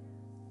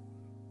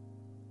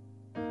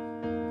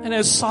 And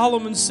as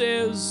Solomon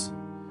says,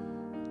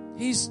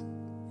 he's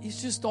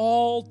just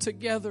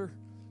altogether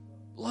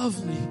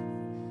lovely.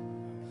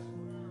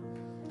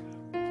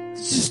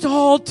 It's just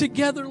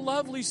altogether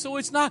lovely. So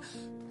it's not,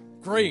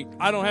 great,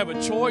 I don't have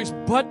a choice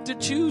but to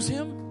choose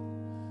him.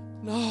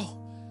 No,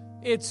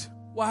 it's,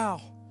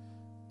 wow,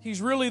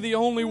 he's really the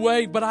only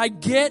way, but I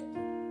get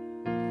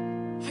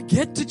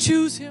to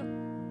choose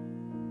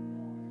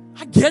him.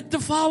 I get to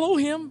follow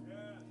him.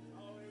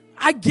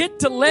 I get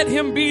to let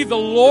him be the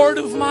Lord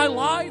of my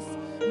life,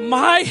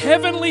 my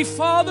heavenly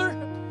Father.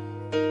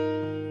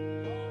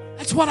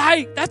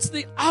 That's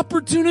the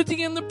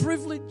opportunity and the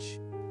privilege.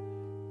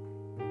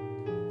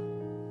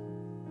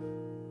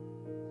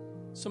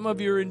 Some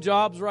of you are in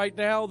jobs right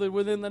now that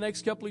within the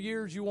next couple of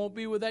years you won't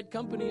be with that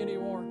company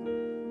anymore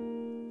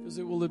because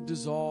it will have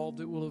dissolved.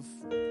 It will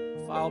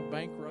have filed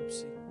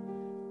bankruptcy.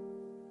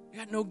 You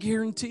got no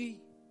guarantee.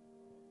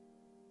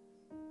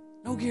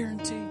 No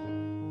guarantee.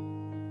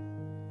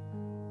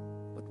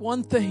 But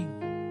one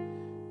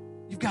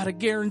thing you've got a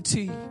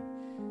guarantee: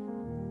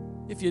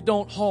 if you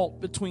don't halt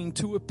between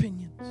two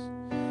opinions.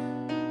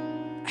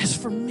 As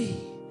for me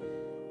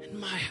and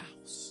my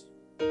house,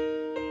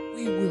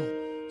 we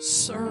will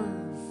serve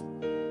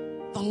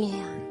the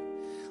Lord.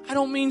 I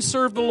don't mean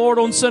serve the Lord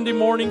on Sunday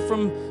morning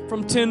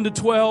from 10 to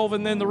 12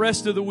 and then the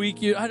rest of the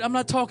week. I'm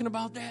not talking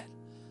about that.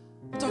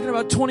 I'm talking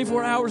about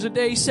 24 hours a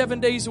day, 7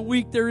 days a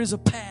week. There is a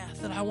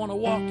path that I want to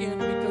walk in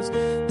because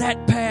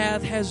that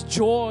path has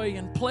joy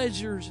and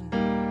pleasures. And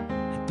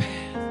that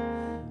path.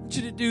 I want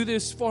you to do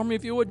this for me.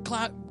 If you would,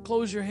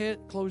 close your head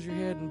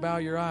and bow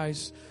your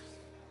eyes.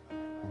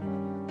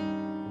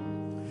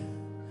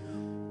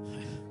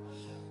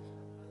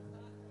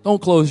 Don't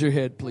close your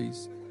head,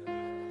 please.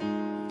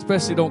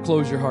 Especially don't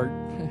close your heart.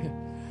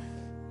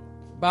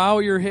 Bow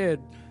your head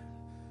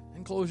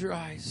and close your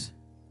eyes.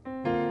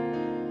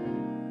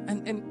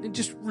 And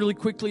just really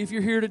quickly, if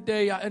you're here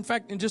today, in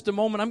fact, in just a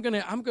moment,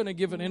 I'm gonna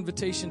give an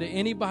invitation to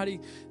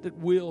anybody that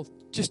will,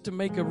 just to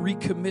make a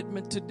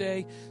recommitment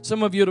today.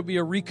 Some of you, it'll be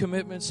a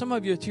recommitment. Some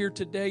of you here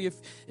today,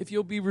 if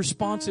you'll be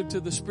responsive to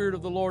the Spirit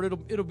of the Lord,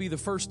 it'll be the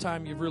first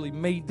time you've really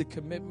made the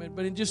commitment.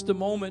 But in just a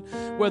moment,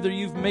 whether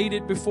you've made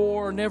it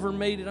before or never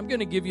made it, I'm going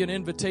to give you an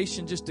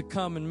invitation just to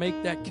come and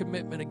make that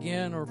commitment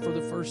again or for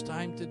the first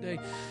time today.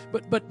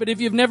 But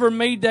if you've never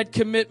made that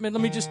commitment,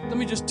 let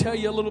me just tell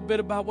you a little bit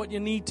about what you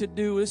need to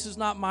do. This is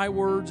not my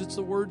words, it's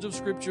the words of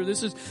Scripture.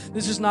 This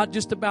is not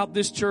just about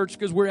this church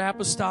because we're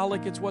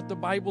apostolic. It's what the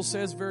Bible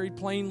says very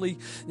plainly,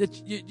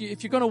 that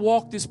if you're going to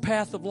walk this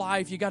path of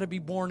life, you got to be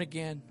born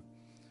again.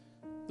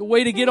 The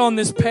way to get on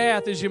this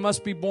path is you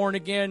must be born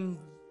again.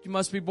 You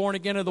must be born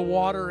again of the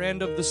water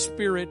and of the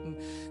Spirit. And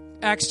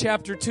Acts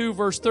chapter 2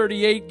 verse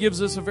 38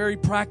 gives us a very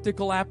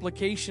practical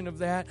application of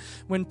that.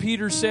 When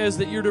Peter says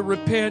that you're to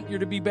repent, you're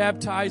to be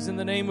baptized in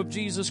the name of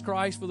Jesus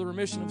Christ for the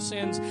remission of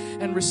sins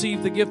and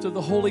receive the gift of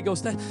the Holy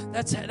Ghost.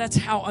 That's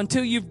how,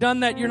 until you've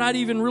done that, you're not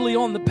even really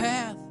on the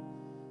path.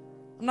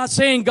 I'm not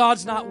saying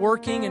God's not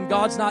working and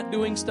God's not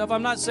doing stuff.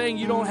 I'm not saying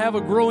you don't have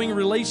a growing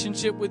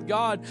relationship with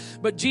God.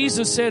 But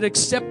Jesus said,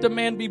 except a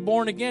man be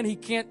born again, he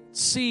can't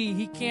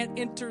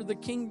enter the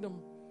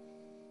kingdom.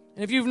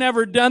 And if you've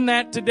never done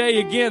that today,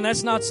 again,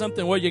 that's not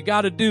something, well, you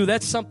got to do.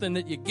 That's something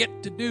that you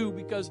get to do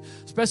because,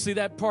 especially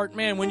that part,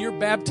 man, when you're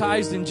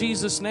baptized in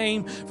Jesus'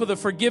 name for the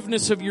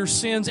forgiveness of your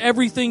sins,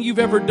 everything you've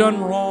ever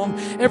done wrong,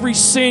 every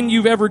sin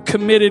you've ever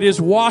committed is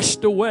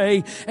washed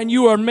away, and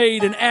you are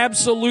made an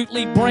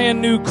absolutely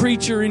brand new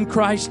creature in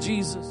Christ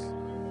Jesus.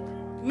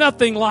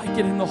 Nothing like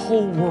it in the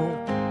whole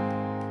world.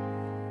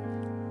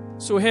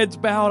 So heads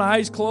bowed,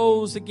 eyes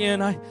closed.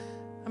 Again,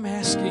 I'm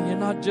asking you,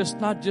 not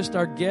just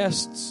our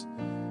guests,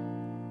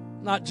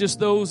 not just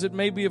those that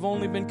maybe have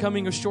only been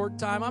coming a short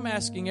time. I'm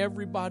asking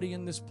everybody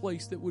in this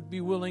place that would be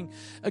willing,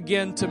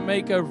 again, to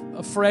make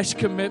a fresh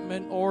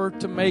commitment or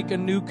to make a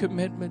new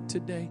commitment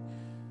today.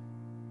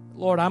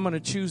 Lord, I'm going to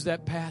choose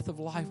that path of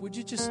life. Would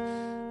you just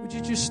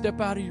step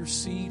out of your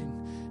seat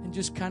and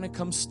just kind of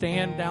come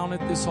stand down at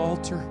this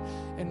altar?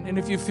 And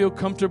if you feel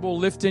comfortable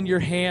lifting your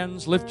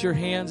hands, lift your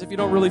hands. If you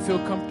don't really feel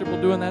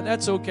comfortable doing that,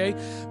 that's okay.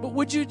 But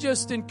would you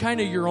just, in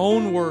kind of your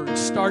own words,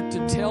 start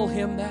to tell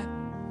Him that?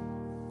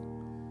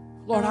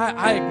 Lord,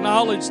 I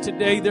acknowledge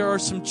today there are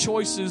some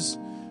choices,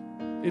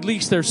 at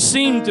least there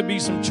seem to be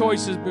some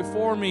choices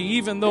before me,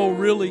 even though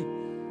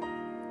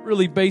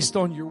really based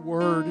on your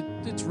word,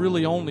 it's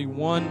really only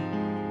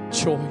one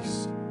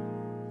choice.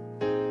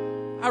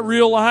 I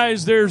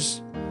realize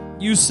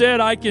you said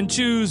I can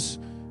choose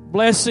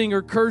blessing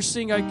or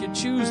cursing, I can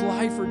choose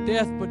life or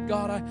death, but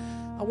God,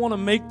 I want to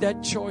make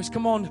that choice.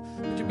 Come on,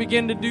 would you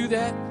begin to do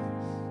that?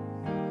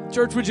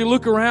 Church, would you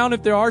look around?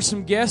 If there are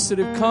some guests that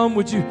have come,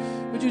 would you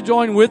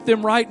join with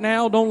them right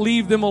now? Don't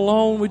leave them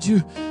alone. Would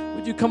you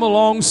come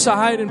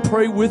alongside and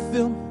pray with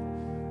them?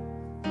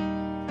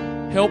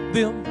 Help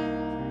them.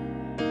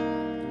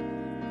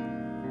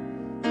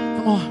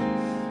 Come on.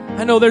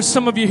 I know there's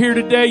some of you here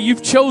today,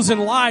 you've chosen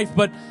life,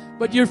 but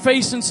you're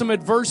facing some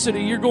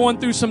adversity. You're going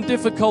through some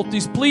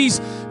difficulties.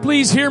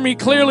 Please hear me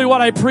clearly what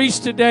I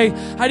preached today.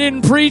 I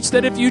didn't preach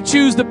that if you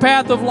choose the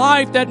path of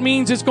life, that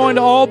means it's going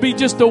to all be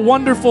just a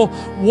wonderful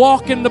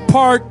walk in the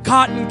park,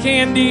 cotton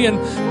candy and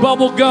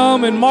bubble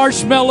gum and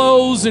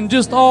marshmallows and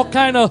just all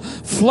kind of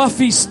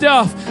fluffy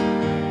stuff.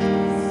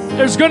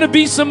 There's going to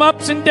be some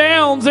ups and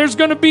downs. There's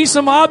going to be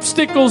some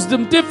obstacles,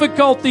 some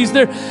difficulties.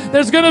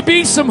 There's going to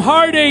be some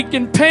heartache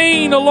and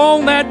pain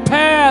along that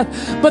path.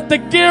 But the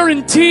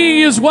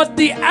guarantee is what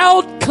the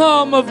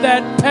outcome of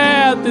that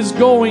path is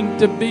going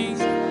to be.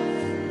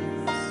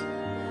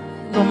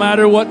 No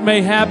matter what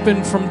may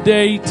happen from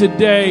day to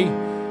day,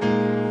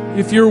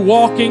 if you're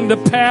walking the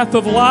path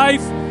of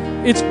life,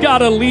 it's got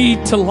to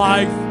lead to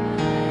life.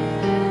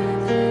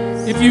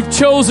 If you've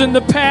chosen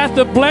the path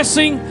of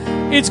blessing,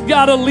 it's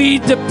got to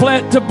lead to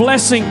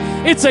blessing.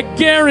 It's a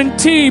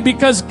guarantee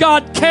because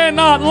God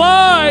cannot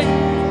lie.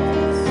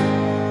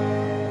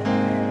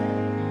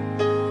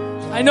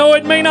 I know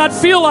it may not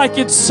feel like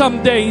it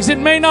some days. It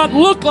may not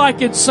look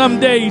like it some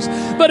days.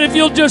 But if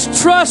you'll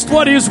just trust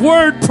what His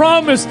Word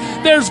promised,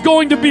 there's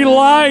going to be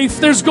life.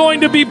 There's going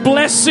to be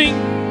blessing.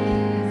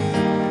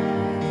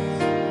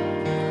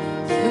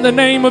 In the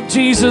name of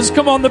Jesus,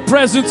 come on, the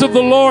presence of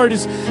the Lord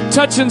is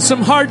touching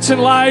some hearts and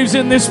lives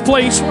in this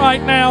place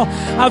right now.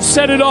 I've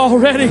said it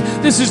already.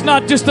 This is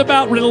not just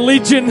about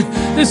religion.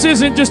 This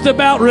isn't just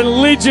about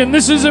religion.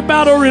 This is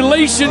about a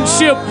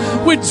relationship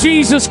with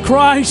Jesus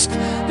Christ.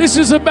 This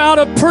is about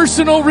a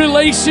personal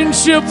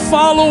relationship,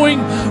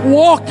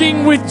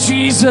 walking with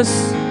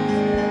Jesus,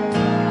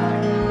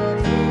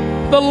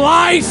 the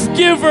life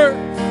giver,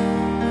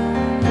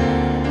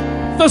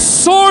 the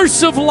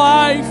source of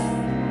life.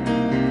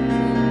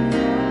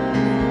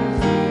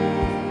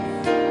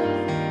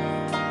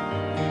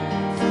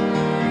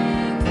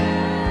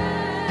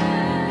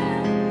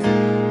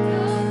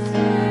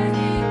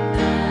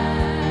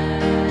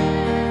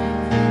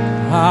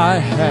 I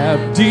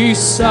have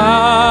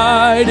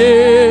decided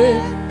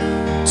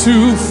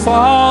to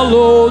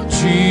follow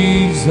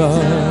Jesus.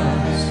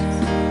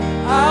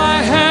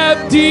 I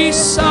have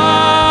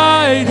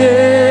decided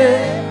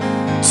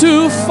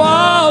to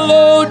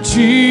follow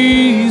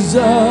Jesus.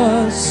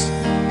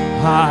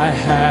 I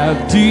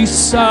have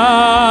decided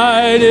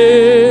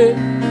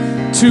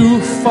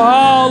to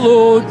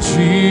follow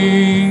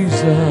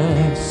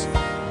Jesus.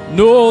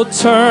 No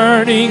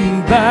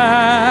turning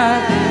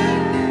back.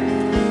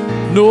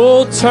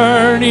 No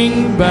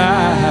turning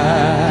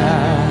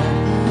back.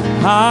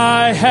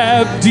 I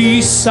have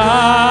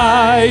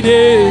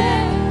decided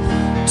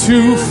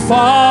to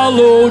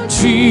follow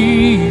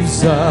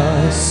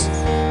Jesus.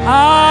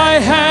 I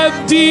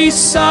have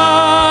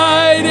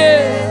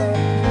decided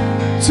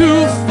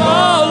to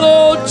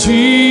follow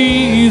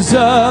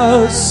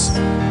Jesus.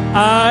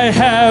 I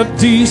have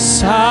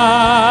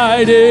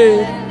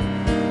decided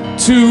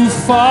to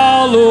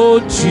follow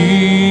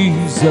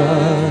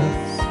Jesus.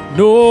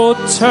 No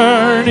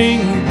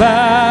turning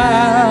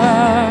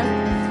back,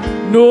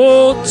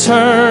 no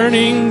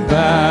turning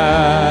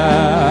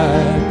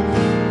back.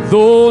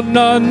 Though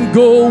none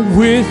go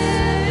with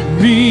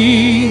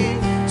me,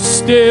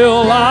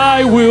 still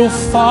I will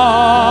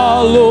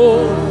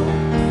follow.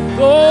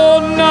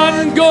 Though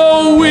none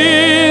go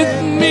with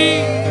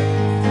me,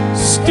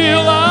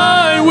 still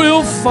I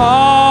will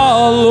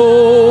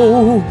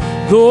follow.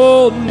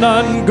 Though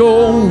none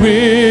go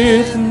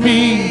with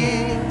me,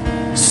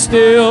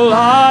 still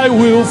I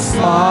will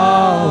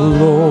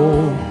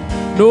follow.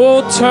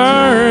 No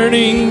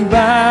turning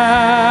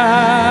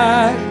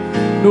back,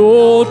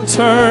 no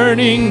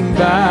turning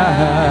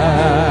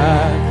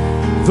back.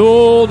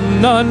 Though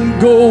none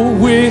go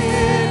with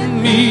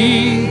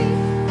me,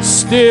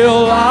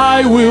 still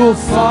I will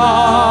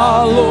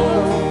follow.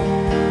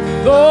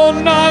 Though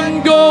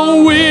none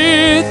go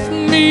with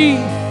me,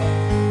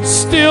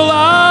 still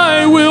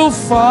I will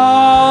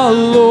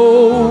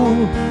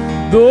follow.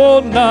 Though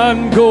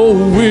none go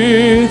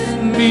with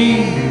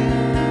me,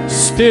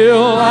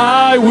 still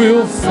I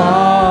will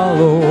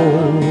follow.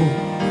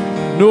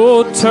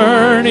 No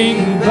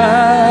turning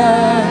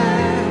back,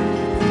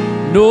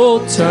 no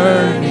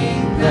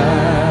turning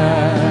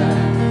back.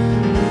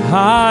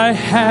 I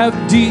have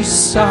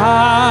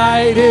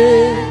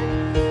decided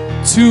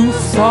to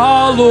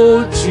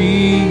follow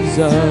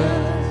Jesus.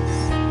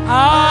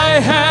 I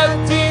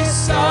have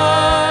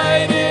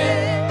decided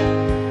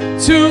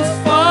to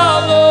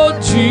follow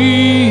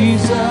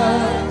Jesus.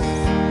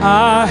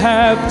 I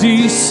have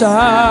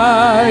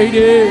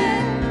decided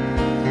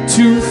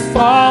to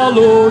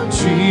follow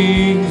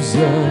Jesus.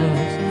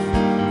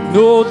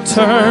 No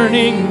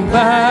turning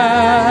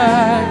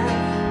back,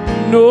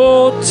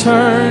 no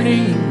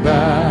turning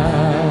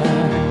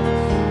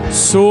back.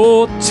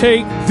 So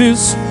take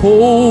this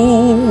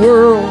whole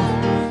world,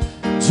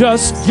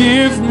 just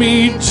give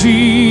me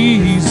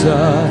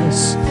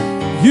Jesus.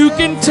 You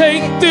can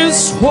take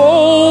this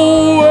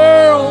whole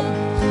world,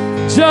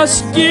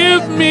 just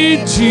give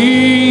me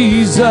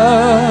Jesus.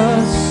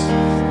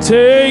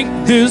 Take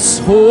this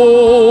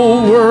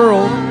whole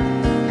world,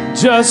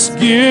 Just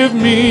give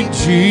me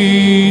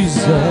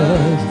Jesus.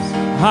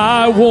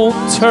 I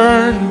won't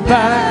turn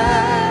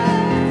back.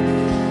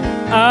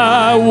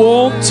 I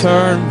won't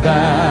turn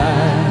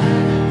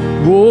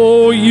back.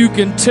 Oh, you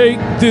can take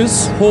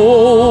this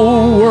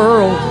whole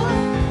world.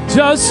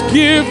 Just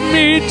give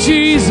me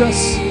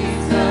Jesus.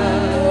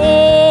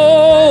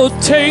 Oh,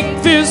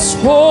 take this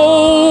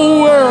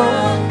whole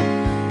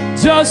world.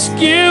 Just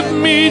give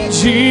me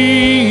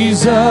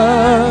Jesus.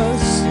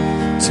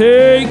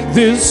 Take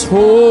this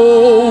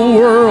whole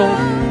world.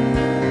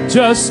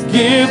 Just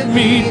give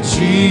me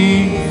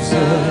Jesus.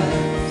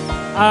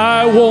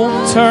 I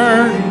won't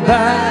turn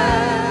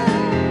back.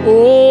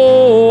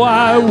 Oh,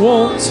 I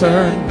won't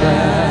turn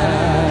back.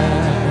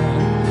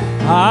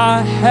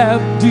 I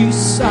have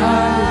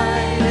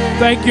decided.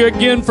 Thank you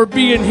again for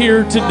being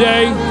here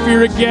today. If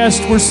you're a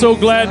guest, we're so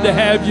glad to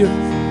have you.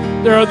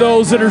 There are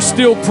those that are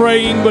still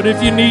praying, but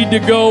if you need to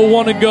go,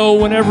 want to go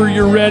whenever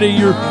you're ready,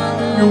 you're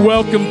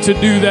welcome to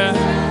do that.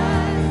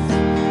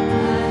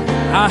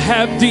 I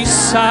have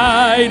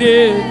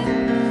decided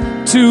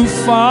to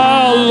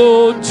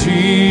follow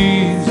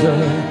Jesus.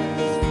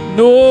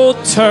 No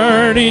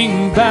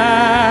turning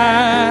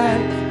back.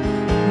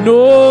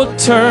 No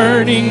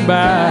turning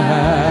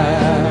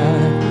back.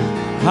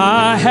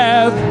 I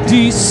have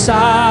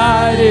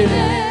decided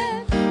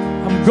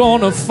I'm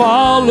gonna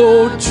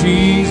follow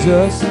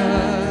Jesus.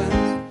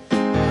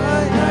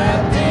 I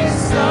have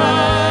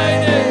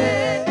decided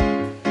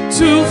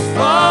to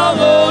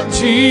follow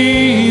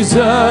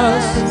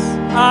Jesus.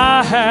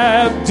 I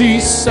have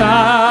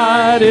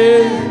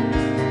decided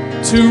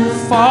to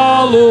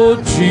follow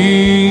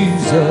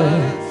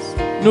Jesus.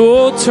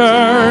 No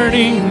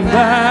turning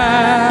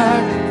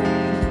back.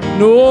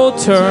 No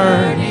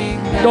turning.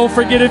 Don't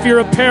forget, if you're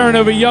a parent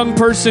of a young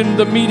person,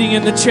 the meeting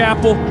in the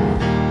chapel.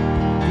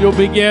 You'll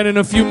begin in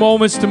a few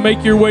moments to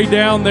make your way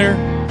down there.